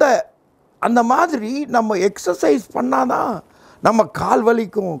 அந்த மாதிரி நம்ம எக்ஸசைஸ் பண்ணாதான் நம்ம கால்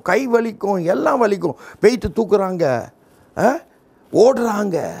வலிக்கும், கை வலிக்கும், எல்லாம் வலிக்கும். வெயிட்டு தூக்குறாங்க,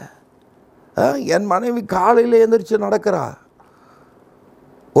 ஓடுறாங்க. என் மனைவி காலையில் எழுந்திரிச்சு நடக்கிறா,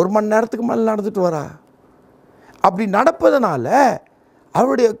 1 மணி நேரத்துக்கு மேலே நடந்துட்டு வரா. அப்படி நடப்பதனால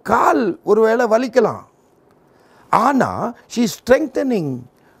அவருடைய கால் ஒருவேளை வலிக்கலாம். ஆனால் she is strengthening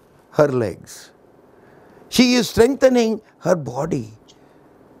her legs. She is strengthening her body.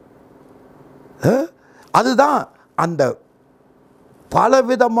 அதுதான் அந்த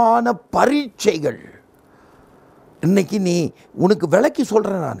பலவிதமான பரீட்சைகள். இன்னைக்கு நீ உனக்கு விளக்கி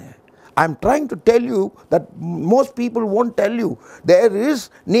சொல்கிறேன் நான். I am trying to tell you that most people won't tell you. There is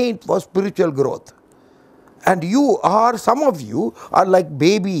need for spiritual growth. And some of you are like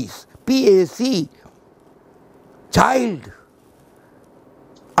babies. PAC, child.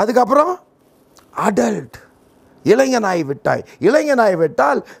 அதுக்கப்புறம் adult. இளைஞனாய்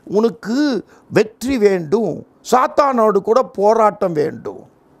விட்டால் உனக்கு வெற்றி வேண்டும். சாத்தானோடு கூட போராட்டம் வேண்டும்.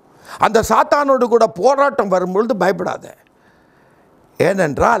 அந்த சாத்தானோடு கூட போராட்டம் வரும்பொழுது பயப்படாத.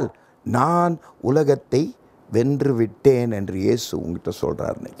 ஏனென்றால் நான் உலகத்தை வென்று விட்டேன் என்று இயேசு உங்ககிட்ட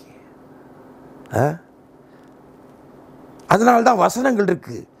சொல்கிறார் இன்னைக்கு. அதனால்தான் வசனங்கள்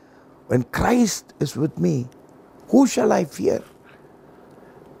இருக்கு. When Christ is with me, who shall I fear?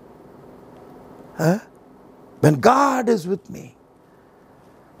 When God is with me,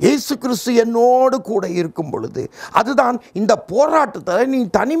 இயேசு கிறிஸ்து என்னோடு கூட இருக்கும் பொழுது, அதுதான் இந்த போராட்டத்தில் நீ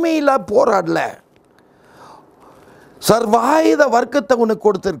தனிமையில் போராடல. சர்வாயுத வர்க்கத்தை உனக்கு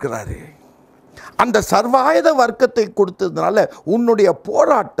கொடுத்திருக்கிறாரு. அந்த சர்வாயுத வர்க்கத்தை கொடுத்ததுனால உன்னுடைய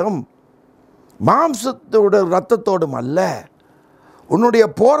போராட்டம் மாம்சத்தோட இரத்தத்தோடும் அல்ல. உன்னுடைய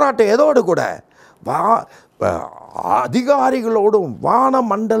போராட்டம் எதோடு கூட? அதிகாரிகளோடும் வான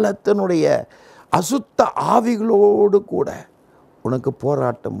மண்டலத்தினுடைய அசுத்த ஆவிகளோடு கூட உனக்கு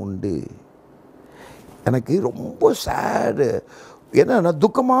போராட்டம் உண்டு. எனக்கு ரொம்ப சேடு என்னன்னா,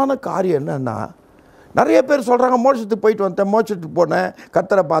 துக்கமான காரியம் என்னன்னா, நிறைய பேர் சொல்கிறாங்க மோட்சத்துக்கு போயிட்டு வந்தேன், மோட்சத்துக்கு போனேன்,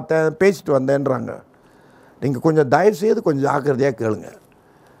 கர்த்தரை பார்த்தேன், பேசிட்டு வந்தேன்றாங்க. நீங்கள் கொஞ்சம் தயவுசெய்து கொஞ்சம் ஜாக்கிரதையாக கேளுங்க.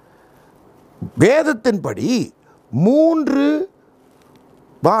 வேதத்தின்படி 3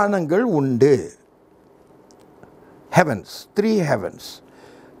 வானங்கள் உண்டு. Heavens, 3 heavens.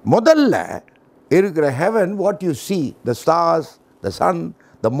 முதல்ல இருக்கிற heaven what you see, the stars, the sun,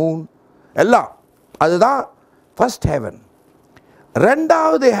 the moon எல்லாம் அதுதான் ஃபர்ஸ்ட் ஹெவன்.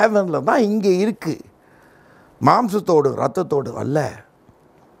 ரெண்டாவது ஹெவனில் தான் இங்கே இருக்குது, மாம்சத்தோடு ரத்தத்தோடு அல்ல.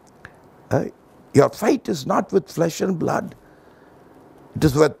 Your fight is not with flesh and blood, it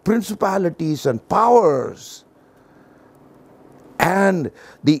is with principalities and powers and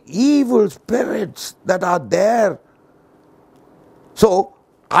the evil spirits that are there. So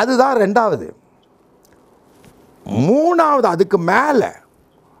அதுதான் ரெண்டாவது. மூணாவது அதுக்கு மேலே,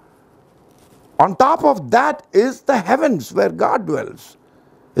 on top of that is the heavens where God dwells.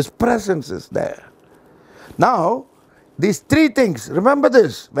 His presence is there. Now these three things, remember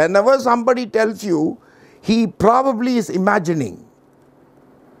this, whenever somebody tells you, he probably is imagining.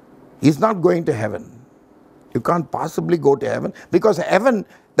 He's not going to heaven. You can't possibly go to heaven because heaven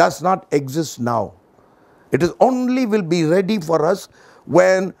does not exist now. It is only will be ready for us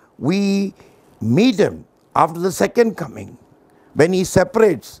when we meet him after the second coming, when he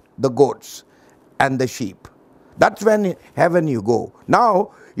separates the goats and the sheep. That's when heaven you go. Now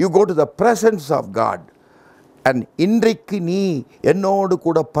you go to the presence of God. And இன்றைக்கு நீ என்னோடு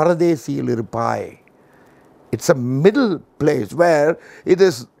கூட பரதேசியில் இருப்பாய். It's a middle place where it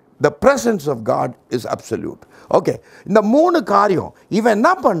is the presence of God is absolute. Okay, இந்த மூணு காரியம் இவன்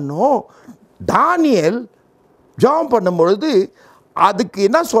என்ன பண்ணும், தானியேல் ஜெபம் பண்ணும்பொழுது அதுக்கு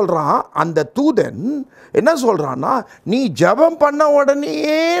என்ன சொல்கிறான், அந்த தூதன் என்ன சொல்கிறான்னா, நீ ஜெபம் பண்ண உடனே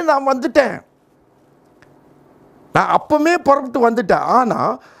நான் வந்துட்டேன், நான் அப்பமே புறப்பட்டு வந்துட்டேன்.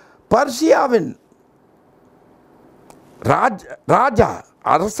 ஆனால் பர்சியாவின் ராஜா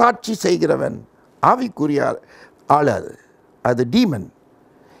அரசாட்சி செய்கிறவன் ஆவிக்குரிய ஆள், அது டீமன்,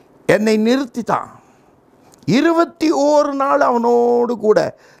 என்னை நிறுத்திட்டான். 21 நாள் அவனோடு கூட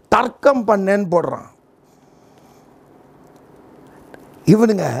தர்க்கம் பண்ணேன்னு போடுறான்.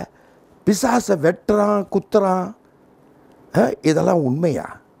 இவனுங்க பிசாசை வெட்டுறான், குத்துறான். இதெல்லாம் உண்மையா?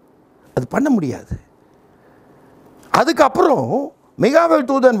 அது பண்ண முடியாது. அதுக்கப்புறம் மிகாவேல்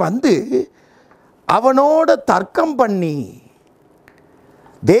தூதன் வந்து அவனோட தர்க்கம் பண்ணி,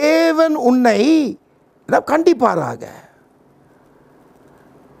 தேவன் உன்னை கண்டிப்பாராக.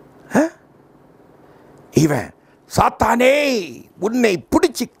 இவன் சாத்தானே உன்னை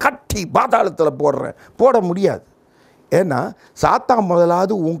பிடிச்சி கட்டி பாதாளத்தில் போடுறேன், போட முடியாது. ஏன்னா சாத்தான்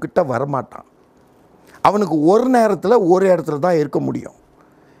முதலாவது உன்கிட்ட வரமாட்டான். அவனுக்கு ஒரு நேரத்தில் ஒரு இடத்துல தான் இருக்க முடியும்.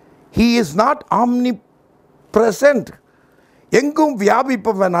 he is not omnipresent, எங்கும்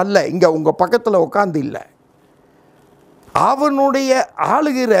வியாபிப்பவன் அல்ல. இங்கே உங்கள் பக்கத்தில் உட்காந்து இல்லை. அவனுடைய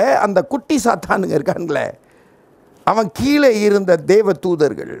ஆளுகிற அந்த குட்டி சாத்தானுங்க இருக்காங்களே, அவன் கீழே இருந்த தேவ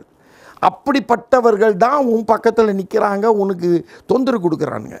தூதர்கள், அப்படிப்பட்டவர்கள் தான் உன் பக்கத்தில் நிற்கிறாங்க, உனக்கு தொந்தரவு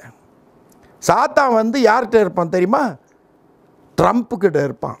கொடுக்குறானுங்க. சாத்தான் வந்து யார்கிட்ட இருப்பான் தெரியுமா? ட்ரம்ப்புக்கிட்ட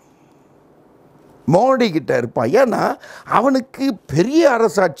இருப்பான், மோடி கிட்ட இருப்பான். ஏன்னா அவனுக்கு பெரிய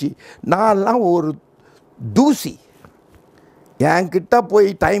அரசாட்சி. நான்லாம் ஒரு தூசி, என்கிட்ட போய்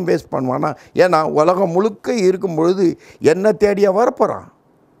டைம் வேஸ்ட் பண்ணுவானா? ஏன்னா உலகம் முழுக்க இருக்கும் பொழுது என்ன தேடியா வரப்போகிறான்?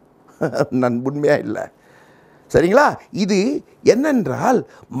 நான் உண்மையாக இல்லை. சரிங்களா? இது என்னென்றால்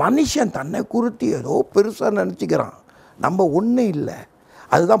மனுஷன் தன்னை குறித்து ஏதோ பெருசாக நினச்சிக்கிறான். நம்ம ஒன்றும் இல்லை.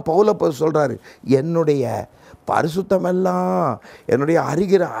 அதுதான் பவுலப்போஸ்தலர் சொல்கிறாரு, என்னுடைய பரிசுத்தமெல்லாம், என்னுடைய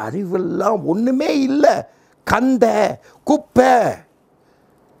அறிகிற அறிவெல்லாம் ஒன்றுமே இல்லை, கந்த குப்பை.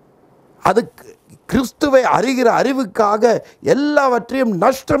 அதுக்கு கிறிஸ்துவை அறிகிற அறிவுக்காக எல்லாவற்றையும்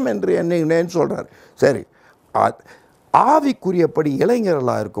நஷ்டம் என்று என்னன்னு சொல்கிறார். சரி, ஆவிக்குரியபடி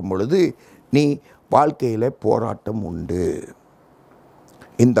இளைஞர்களாக இருக்கும் பொழுது நீ வாழ்க்கையில் போராட்டம் உண்டு.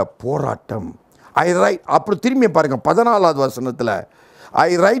 இந்த போராட்டம் அப்புறம் திரும்பி பாருங்கள் 14வது வசனத்தில், I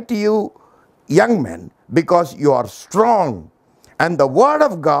write to you young men because you are strong and the word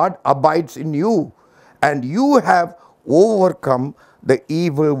of God abides in you and you have overcome the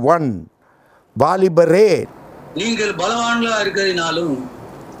evil one. வாலிபரே, நீங்கள் பலவான்களா இருக்கிறதுனாலும்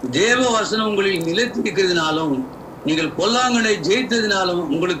தேவ வசனம் உங்களில் நிலைத்திருக்கிறதுனாலும் நீங்கள் பொல்லாங்கனை ஜெயித்ததினாலும்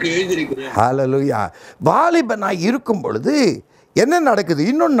உங்களுக்கு எழுதியிருக்கிறேன். ஹல்லேலூயா. வாலிபனாய் இருக்கும் பொழுது என்ன நடக்குது?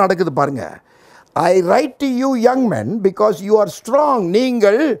 இன்னொன்று நடக்குது பாருங்க. I write to you young men because you are strong.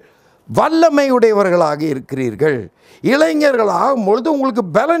 நீங்கள் வல்லமையுடையவர்களாக இருக்கிறீர்கள். இளைஞர்களாகும் பொழுது உங்களுக்கு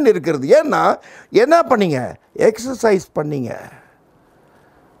பலன் இருக்கிறது. ஏன்னா என்ன பண்ணீங்க? எக்ஸசைஸ் பண்ணீங்க.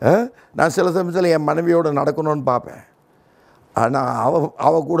 நான் சில சமயத்தில் என் மனைவியோடு நடக்கணும்னு பார்ப்பேன். ஆனால்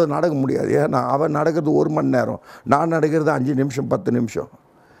அவ கூட நடக்க முடியாது. ஏன்னா அவள் நடக்கிறது 1 மணி நேரம், நான் நடக்கிறது 5 நிமிஷம் 10 நிமிஷம்.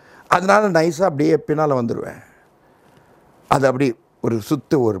 அதனால் நைஸாக அப்படியே பின்னால் வந்துடுவேன். அது அப்படி ஒரு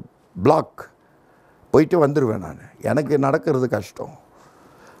சுற்று, ஒரு பிளாக் போயிட்டு வந்துடுவேன். நான் எனக்கு நடக்கிறது கஷ்டம்.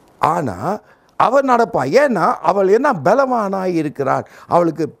 ஆனால் அவள் நடப்பா. ஏன்னா அவள் என்ன பலவானாய் இருக்கிறாள்.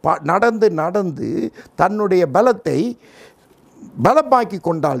 அவளுக்கு நடந்து நடந்து தன்னுடைய பலத்தை பலமாக்கி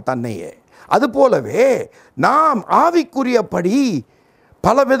கொண்டாள் தன்னையே. அதுபோலவே நாம் ஆவிக்குரியபடி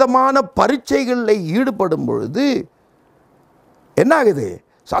பலவிதமான பரீட்சைகளில் ஈடுபடும் பொழுது என்ன ஆகுது?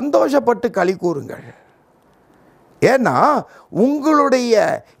 சந்தோஷப்பட்டு களி கூறுங்கள். ஏன்னா உங்களுடைய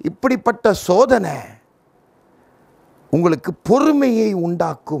இப்படிப்பட்ட சோதனை உங்களுக்கு பொறுமையை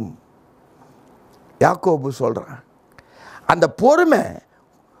உண்டாக்கும். யாக்கோபு சொல்கிறான். அந்த பொறுமை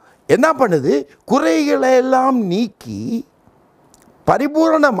என்ன பண்ணுது? குறைகளை எல்லாம் நீக்கி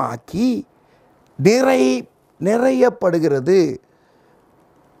பரிபூரணமாக்கி நிறையப்படுகிறது.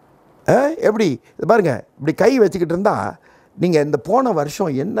 எப்படி பாருங்க, இப்படி கை வச்சுக்கிட்டு இருந்தால் நீங்கள் இந்த போன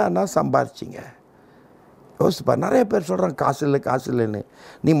வருஷம் என்னன்னா சம்பாரிச்சிங்க யோசிப்பா. நிறைய பேர் சொல்கிறாங்க காசு இல்லை காசு இல்லைன்னு.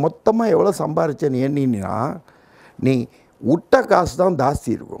 நீ மொத்தமாக எவ்வளோ சம்பாரிச்சேன்னு எண்ணினா நீ விட்ட காசு தான் ஜாஸ்தி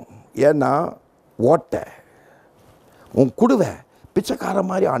இருக்கும். ஏன்னா ஓட்டை உன் குடுவை பிச்சைக்கார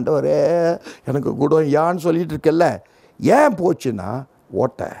மாதிரி ஆண்டவரே எனக்கு குடம் யான்னு சொல்லிட்டு இருக்கல்ல. ஏன் போச்சுன்னா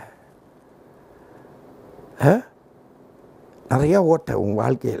ஓட்டை, நிறைய ஓட்டை உன்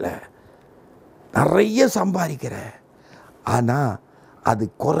வாழ்க்கையில். நிறைய சம்பாதிக்கிற, ஆனால் அது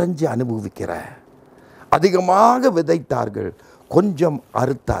குறைஞ்சி அனுபவிக்கிற. அதிகமாக விதைத்தார்கள், கொஞ்சம்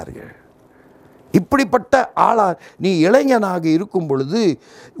அறுத்தார்கள். இப்படிப்பட்ட ஆளா நீ இளைஞனாக இருக்கும் பொழுது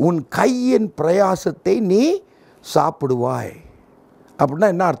உன் கையின் பிரயாசத்தை நீ சாப்பிடுவாய். அப்படின்னா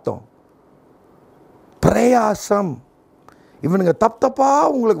என்ன அர்த்தம்? பிரயாசம். இவனுங்க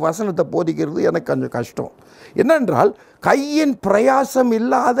தப்பாக உங்களுக்கு வசனத்தை போதிக்கிறது எனக்கு கொஞ்சம் கஷ்டம். என்னென்றால் கையின் பிரயாசம்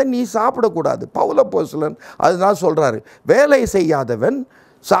இல்லாத நீ சாப்பிடக்கூடாது. பவுல் அப்போஸ்தலன் அதுதான் சொல்கிறாரு, வேலை செய்யாதவன்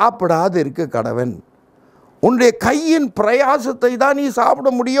சாப்பிடாது இருக்க கடவன். உன்னுடைய கையின் பிரயாசத்தை தான் நீ சாப்பிட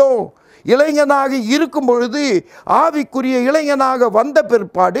முடியும். இளைஞனாக இருக்கும் பொழுது, ஆவிக்குரிய இளைஞனாக வந்த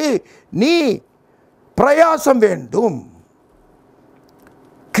பிற்பாடு நீ பிரயாசம் வேண்டும்.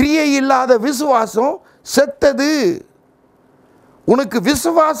 கிரியை இல்லாத விசுவாசம் செத்தது. உனக்கு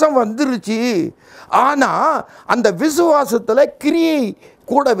விசுவாசம் வந்துருச்சு, ஆனால் அந்த விசுவாசத்தில் கிரியை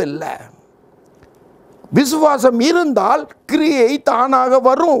கூடவில்லை. விசுவாசம் இருந்தால் கிரியை தானாக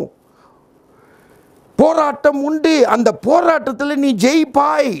வரும். போராட்டம் உண்டு, அந்த போராட்டத்தில் நீ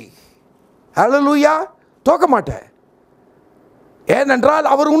ஜெயிப்பாய். ஹல்லேலூயா. தோக்க மாட்ட. ஏனென்றால்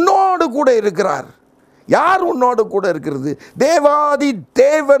அவர் உன்னோடு கூட இருக்கிறார். யார் உன்னோடு கூட இருக்கிறது? தேவாதி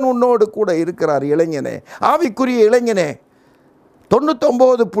தேவன் உன்னோடு கூட இருக்கிறார். இளைஞனே, ஆவிக்குரிய இளைஞனே,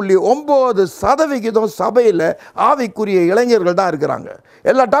 99.9% சபையில் ஆவிக்குரிய இளைஞர்கள் தான் இருக்கிறாங்க.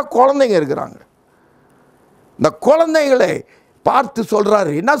 எல்லாட்டா குழந்தைங்க இருக்கிறாங்க. இந்த குழந்தைகளை பார்த்து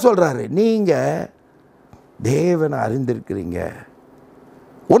சொல்கிறாரு, என்ன சொல்கிறாரு? நீங்கள் தேவனை அறிந்திருக்கிறீங்க.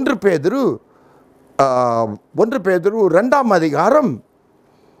 1 பேதுரு 2ஆம் அதிகாரம்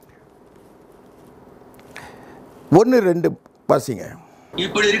 1-2 வாசிங்க.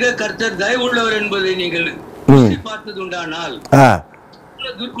 இப்படி இருக்க கர்த்தர் தயவு உள்ளவர் என்பதை நீங்கள் பார்த்தது உண்டானால்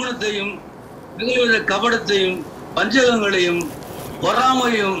துர்க்குணத்தையும் சகலவித கபடத்தையும் பஞ்சகங்களையும்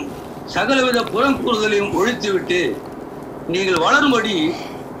பொறாமையும் சகலவித புறங்கூறுதலையும் ஒழித்துவிட்டு நீங்கள் வளரும்படி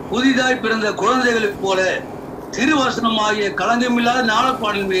புதிதாய் பிறந்த குழந்தைகளைப் போல திருவசனமாகிய களங்கமில்லாத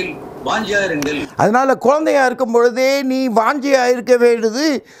ஞானப்பாடின் மேல் வாஞ்சியா இருங்கள். அதனால குழந்தையா இருக்கும் பொழுதே நீ வாஞ்சியா இருக்க வேண்டியது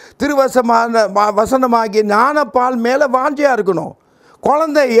வசனமாகிய ஞானப்பால் மேலே வாஞ்சியா இருக்கணும்.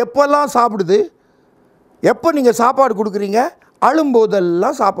 குழந்தை எப்பெல்லாம் சாப்பிடுது? எப்போ நீங்கள் சாப்பாடு கொடுக்குறீங்க?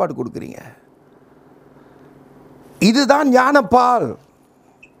 அழும்போதெல்லாம் சாப்பாடு கொடுக்குறீங்க. இதுதான் ஞானப்பால்,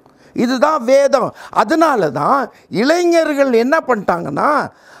 இதுதான் வேதம். அதனால தான் இளைஞர்கள் என்ன பண்ணிட்டாங்கன்னா,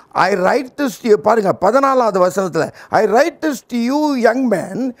 ஐ ரைட் திஸ் டு யூ, பாருங்க 14வது வசனத்தில், ஐ right this to you young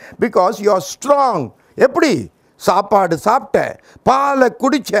man because you are strong. எப்படி? சாப்பாடு சாப்பிட்ட, பாலை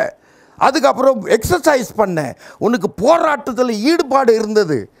குடிச்ச, அதுக்கப்புறம் எக்ஸசைஸ் பண்ண, உனக்கு போராட்டத்தில் ஈடுபாடு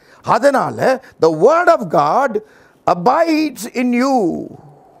இருந்தது. அதனால் the word of God abides in you.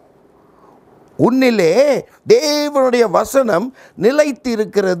 உன்னிலே தேவனுடைய வசனம் நிலைத்து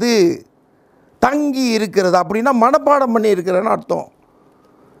இருக்கிறது, தங்கி இருக்கிறது. அப்படின்னா மனப்பாடம் பண்ணி இருக்கிறேன்னு அர்த்தம்.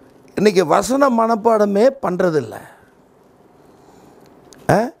 இன்றைக்கி வசனம் மனப்பாடமே பண்ணுறதில்ல.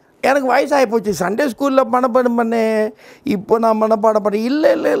 எனக்கு வயசாகி போச்சு, சண்டே ஸ்கூலில் மனப்பாடம் பண்ணேன், இப்போ நான் மனப்பாடம் பண்ணேன்.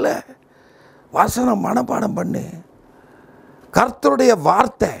 இல்லை இல்லை இல்லை, வசனம் மனப்பாடம் பண்ணு. கர்த்தருடைய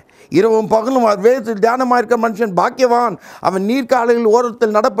வார்த்தை இரவும் பகலும் வேதத்தில் தியானமாக இருக்கிற மனுஷன் பாக்கியவான். அவன் நீர்க்காலையில்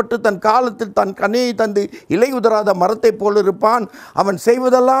ஓரத்தில் நடப்பட்டு தன் காலத்தில் தன் கனியை தந்து இலை உதராத மரத்தை போல் இருப்பான். அவன்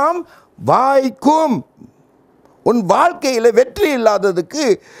செய்வதெல்லாம் வாய்க்கும். உன் வாழ்க்கையில் வெற்றி இல்லாததுக்கு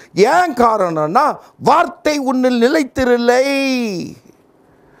ஏன் காரணம்னா வார்த்தை உன்னில் நிலைத்திருலை.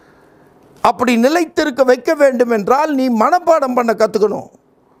 அப்படி நிலைத்திருக்க வைக்க வேண்டும் என்றால் நீ மனப்பாடம் பண்ண கற்றுக்கணும்.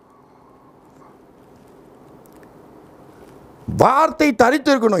 வார்த்தை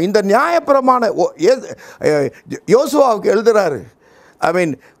தரித்திருக்கணும். இந்த நியாயப்பிரமாண யோசுவாவுக்கு எழுதுறாரு, ஐ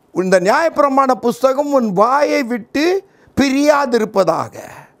மீன், இந்த நியாயப்பிரமாண புஸ்தகம் உன் வாயை விட்டு பிரியாதிருப்பதாக,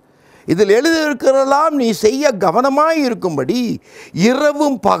 இதில் எழுதியிருக்கிறதெல்லாம் நீ செய்ய கவனமாய் இருக்கும்படி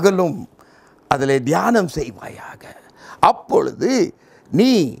இரவும் பகலும் அதில் தியானம் செய்வாயாக. அப்பொழுது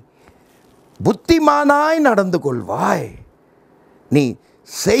நீ புத்திமானாய் நடந்து கொள்வாய், நீ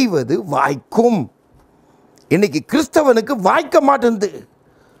செய்வது வாய்க்கும். இன்னைக்கு கிறிஸ்தவனுக்கு வாய்க்க மாட்டேங்குது,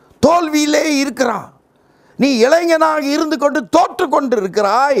 தோல்வியிலே இருக்கிறான். நீ இளைஞனாக இருந்து கொண்டு தோற்று கொண்டு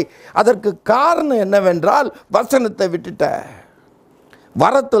இருக்கிறாய். அதற்கு காரணம் என்னவென்றால் வசனத்தை விட்டுட்ட,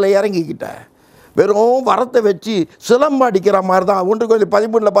 வரத்தில் இறங்கிக்கிட்ட. வெறும் வரத்தை வச்சு சிலம்பு அடிக்கிற மாதிரி தான். 1 Corinthians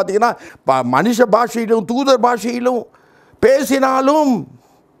 13 பார்த்தீங்கன்னா, மனுஷ பாஷையிலும் தூதர் பாஷையிலும் பேசினாலும்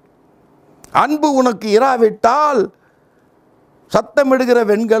அன்பு உனக்கு இராவிட்டால் சத்தமிடுகிற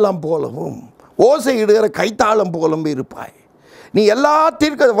வெண்கலம் போலவும் ஓசையிடுகிற கைத்தாளம் போலவும் இருப்பாய். நீ எல்லா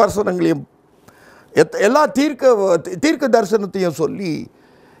தீர்க்க வசனங்களையும் எல்லா தீர்க்க தரிசனத்தையும் சொல்லி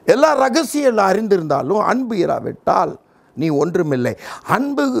எல்லா ரகசியம் அறிந்திருந்தாலும் அன்பு இராவிட்டால் நீ ஒன்றுமில்லை.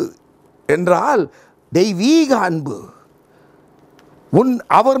 அன்பு என்றால் தெய்வீக அன்பு,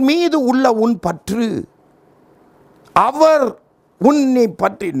 அவர் மீது உள்ள உன் பற்று, அவர் உன்னை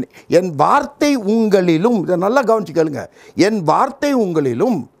பற்றி. என் வார்த்தை உங்களிலும், இதை நல்லா கவனிச்சுக்கலுங்க, என் வார்த்தை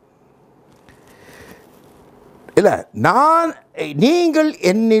உங்களிலும் இல்லை, நீங்கள்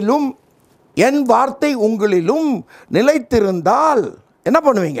என்னிலும் என் வார்த்தை உங்களிலும் நிலைத்திருந்தால் என்ன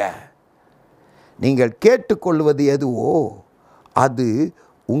பண்ணுவீங்க? நீங்கள் கேட்டுக்கொள்வது எதுவோ அது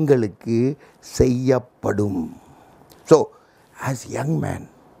உங்களுக்கு செய்யப்படும். ஸோ ஆஸ் யங் மேன்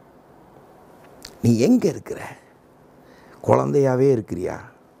நீ எங்கே இருக்கிற? குழந்தையாகவே இருக்கிறியா?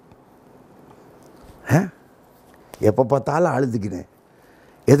 எப்போ பார்த்தாலும் அழுதுக்கினேன்,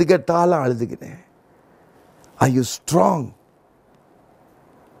 எது கேட்டாலும் அழுதுக்கினேன். Are you strong?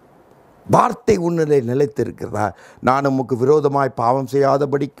 வார்த்தை உன்னிலே நிலைத்திருக்கிறதா? நான் உமக்கு விரோதமாய் பாவம்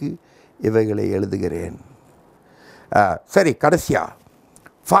செய்யாதபடிக்கு இவைகளை எழுதுகிறேன். சரி, கடைசியா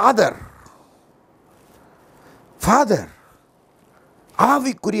ஃபாதர்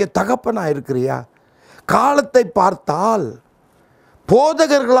ஆவிக்குரிய தகப்பனாக இருக்கிறியா? காலத்தை பார்த்தால்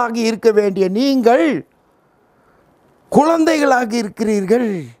போதகர்களாக இருக்க வேண்டிய நீங்கள் குழந்தைகளாக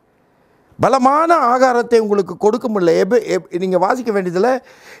இருக்கிறீர்கள். பலமான ஆகாரத்தை உங்களுக்கு கொடுக்க முடியல. நீங்கள் வாசிக்க வேண்டியதில்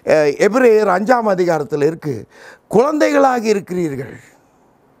எபிரேயர் 5ஆம் அதிகாரத்தில் இருக்குது. குழந்தைகளாக இருக்கிறீர்கள்.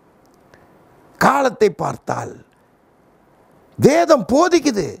 காலத்தை பார்த்தால் வேதம்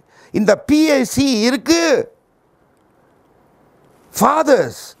போதிக்குது. இந்த PAC இருக்கு.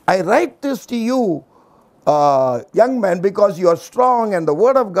 Fathers, I write this to you, young men, because you are strong and the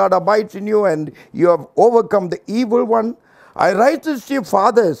word of God abides in you and you have overcome the evil one. I write this to you,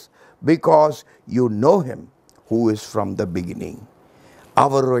 fathers, because you know him who is from the beginning.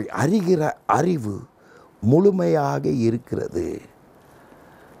 அவரை அறிகிற அறிவு முழுமையாக இருக்கிறது.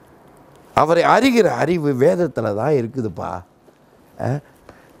 அவரை அறிகிற அறிவு வேதத்தில் தான் இருக்குதுப்பா.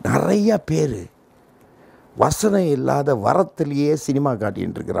 நிறைய பேர் வசனம் இல்லாத வரத்திலேயே சினிமா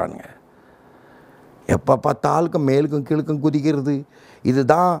காட்டின்னு இருக்கிறானுங்க. எப்போ பார்த்தாலும் மேலுக்கும் கீழுக்கும் குதிக்கிறது,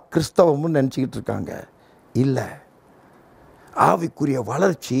 இதுதான் கிறிஸ்தவம்னு நினச்சிக்கிட்டு இருக்காங்க. இல்லை, ஆவிக்குரிய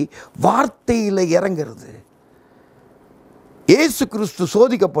வளர்ச்சி வார்த்தையில் இறங்கிறது. இயேசு கிறிஸ்து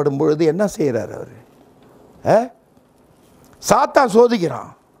சோதிக்கப்படும் பொழுது என்ன செய்கிறார்? அவர் சாத்தான்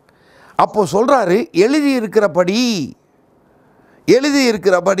சோதிக்கிறான். அப்போ சொல்கிறாரு,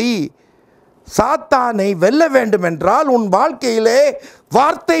 எழுதியிருக்கிறபடி சாத்தானை வெல்ல வேண்டும் என்றால் உன் வாழ்க்கையிலே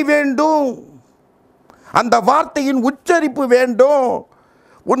வார்த்தை வேண்டும், அந்த வார்த்தையின் உச்சரிப்பு வேண்டும்.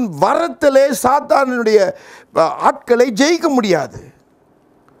 உன் வரத்திலே சாத்தானுடைய ஆட்களை ஜெயிக்க முடியாது.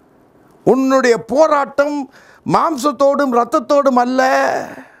 உன்னுடைய போராட்டம் மாம்சத்தோடும் இரத்தத்தோடும் அல்ல,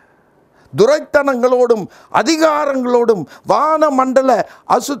 துரைத்தனங்களோடும் அதிகாரங்களோடும் வான மண்டல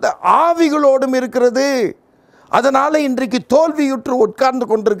அசுத்த ஆவிகளோடும் இருக்கிறது. அதனால் இன்றைக்கு தோல்வியுற்று உட்கார்ந்து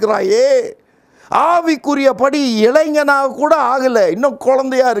கொண்டிருக்கிறாயே. ஆவிக்குரியபடி இளைஞனாக கூட ஆகலை, இன்னும்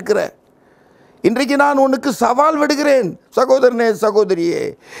குழந்தையா இருக்கிற. இன்றைக்கு நான் உனக்கு சவால் விடுகிறேன் சகோதரனே, சகோதரியே,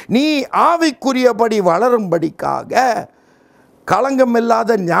 நீ ஆவிக்குரியபடி வளரும்படிக்காக களங்கம்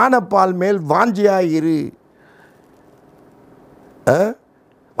இல்லாத ஞானப்பால் மேல் வாஞ்சியாயிரு.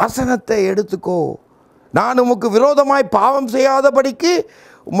 வசனத்தை எடுத்துக்கோ. நான் உமக்கு விரோதமாய் பாவம் செய்யாதபடிக்கு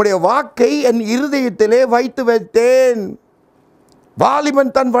உம்முடைய வாக்கை என் இருதயத்திலே வைத்து வைத்தேன்.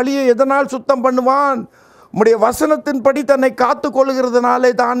 வாலிபன் தன் வழியை எதனால் சுத்தம் பண்ணுவான்? உம்முடைய வசனத்தின்படி தன்னை காத்து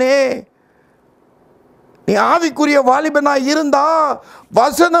கொள்ளுகிறதுனாலே தானே. நீ ஆவிக்குரிய வாலிபனாய் இருந்தா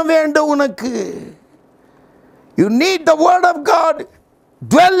வசனம் வேண்டும் உனக்கு. You need the word of God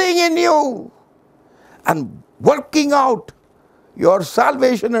dwelling in you and working out your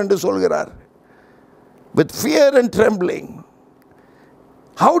salvation என்று சொல்கிறார். With fear and trembling.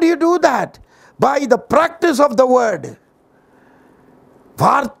 How do you do that? By the practice of the word.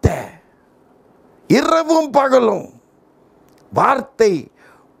 வார்த்தை, இரவும் பகலும் வார்த்தை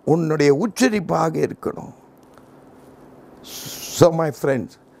உன்னுடைய உச்சரிப்பாக இருக்கணும். So my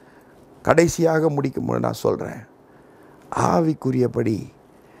friends, கடைசியாக முடிக்கும்போது நான் சொல்கிறேன், ஆவிக்குரியபடி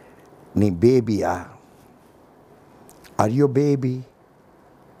நீ பேபியா? Are you a baby?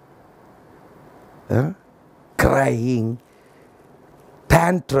 Crying,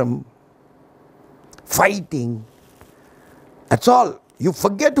 tantrum, fighting. That's all. You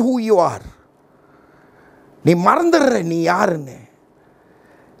forget who you are. நீ மறந்துடுற நீ யாருன்னு.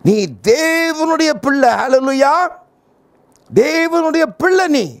 நீ தேவனுடைய பிள்ளை. ஹல்லேலூயா. தேவனுடைய பிள்ளை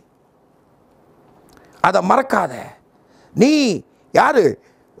நீ. அதை மறக்காத. நீ யாரு?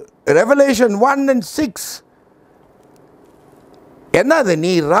 Revelation 1 and 6 என்னது?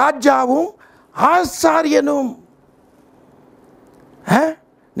 நீ ராஜாவும் ஆசாரியனும்.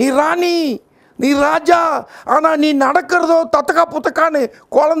 நீ ராணி, நீ ராஜா. ஆனால் நீ நடக்கிறதோ தத்தக்கா புத்தக்கான்னு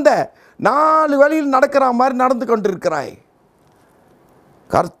குழந்தை 4 வழியில் நடக்கிற மாதிரி நடந்து கொண்டு இருக்கிறாய்.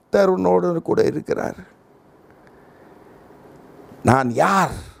 கர்த்தர் உன்னோடு கூட இருக்கிறார். நான்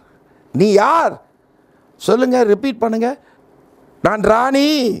யார்? நீ யார்? சொல்லுங்க, ரிப்பீட் பண்ணுங்க. நான் ராணி,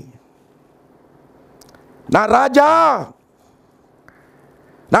 நான் ராஜா,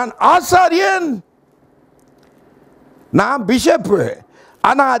 நான் ஆசாரியன், நான் பிஷப்.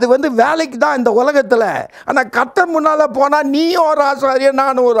 ஆனால் அது வேலைக்கு தான் இந்த உலகத்தில். ஆனால் கர்த்தர் முன்னால் போனால் நீ ஒரு ஆசாரியன்,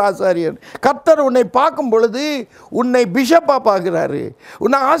 நானும் ஒரு ஆசாரியன். கர்த்தர் உன்னை பார்க்கும் பொழுது உன்னை பிஷப்பாக பார்க்குறாரு,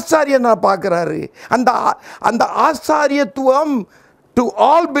 உன்னை ஆசாரியனாக பார்க்குறாரு. அந்த ஆசாரியத்துவம் to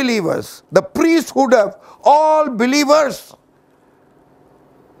all believers, the priesthood of all believers.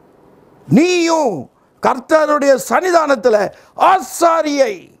 நீயும் கர்த்தருடைய சன்னிதானத்தில்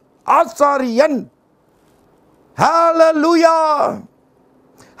ஆசாரியன். ஹல்லேலூயா,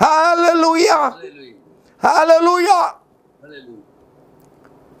 ஹல்லேலூயா, ஹல்லேலூயா.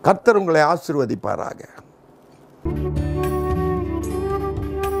 கர்த்தர் உங்களை ஆசீர்வதிப்பாராக.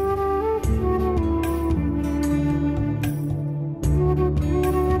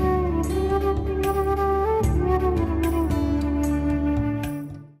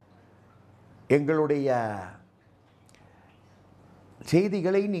 எங்களுடைய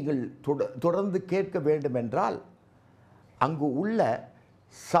செய்திகளை நீங்கள் தொடர்ந்து கேட்க வேண்டும் என்றால் அங்கு உள்ள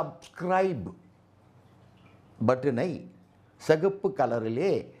சப்ஸ்கிரைப் பட்டனை சிகப்பு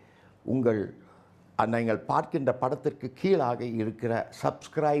கலரிலே நீங்கள் பார்க்கின்ற படத்திற்கு கீழாக இருக்கிற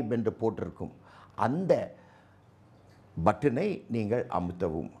சப்ஸ்கிரைப் என்று போட்டிருக்கும் அந்த பட்டனை நீங்கள்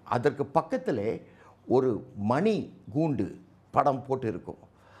அமுத்தவும். அதற்கு பக்கத்திலே ஒரு மணி கூண்டு படம் போட்டிருக்கும்,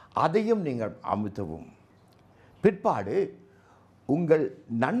 அதையும் நீங்கள் அமுத்தவும். பிற்பாடு உங்கள்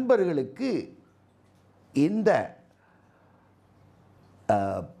நண்பர்களுக்கு இந்த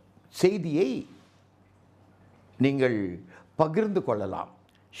செய்தியை நீங்கள் பகிர்ந்து கொள்ளலாம்.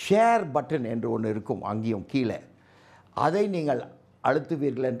 ஷேர் பட்டன் என்று ஒன்று இருக்கும் அங்கேயும் கீழே. அதை நீங்கள்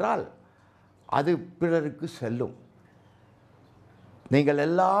அழுத்துவீர்கள் என்றால் அது பிறருக்கு செல்லும். நீங்கள்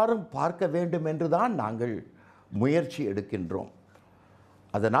எல்லாரும் பார்க்க வேண்டும் என்று தான் நாங்கள் முயற்சி எடுக்கின்றோம்.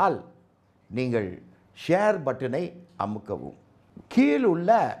 அதனால் நீங்கள் ஷேர் பட்டனை அமுக்கவும்.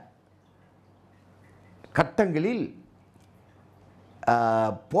 கீழுள்ள கட்டங்களில்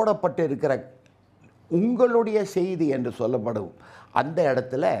போடப்பட்டு இருக்கிற உங்களுடைய செய்தி என்று சொல்லப்படும் அந்த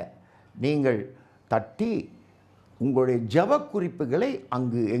இடத்துல நீங்கள் தட்டி உங்களுடைய ஜெப குறிப்புகளை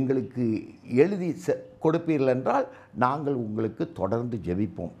அங்கு எங்களுக்கு எழுதி கொடுப்பீர்கள் என்றால் நாங்கள் உங்களுக்கு தொடர்ந்து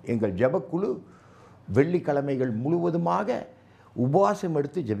ஜெபிப்போம். எங்கள் ஜெபக்குழு வெள்ளிக்கிழமைகள் முழுவதுமாக உபவாசம்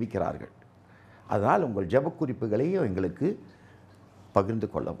எடுத்து ஜெபிக்கிறார்கள். அதனால் உங்கள் ஜெப குறிப்புகளையும் எங்களுக்கு பகிர்ந்து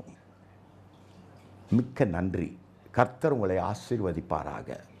கொள்ளவும். மிக்க நன்றி. கர்த்தர் உங்களை ஆசீர்வதிப்பாராக.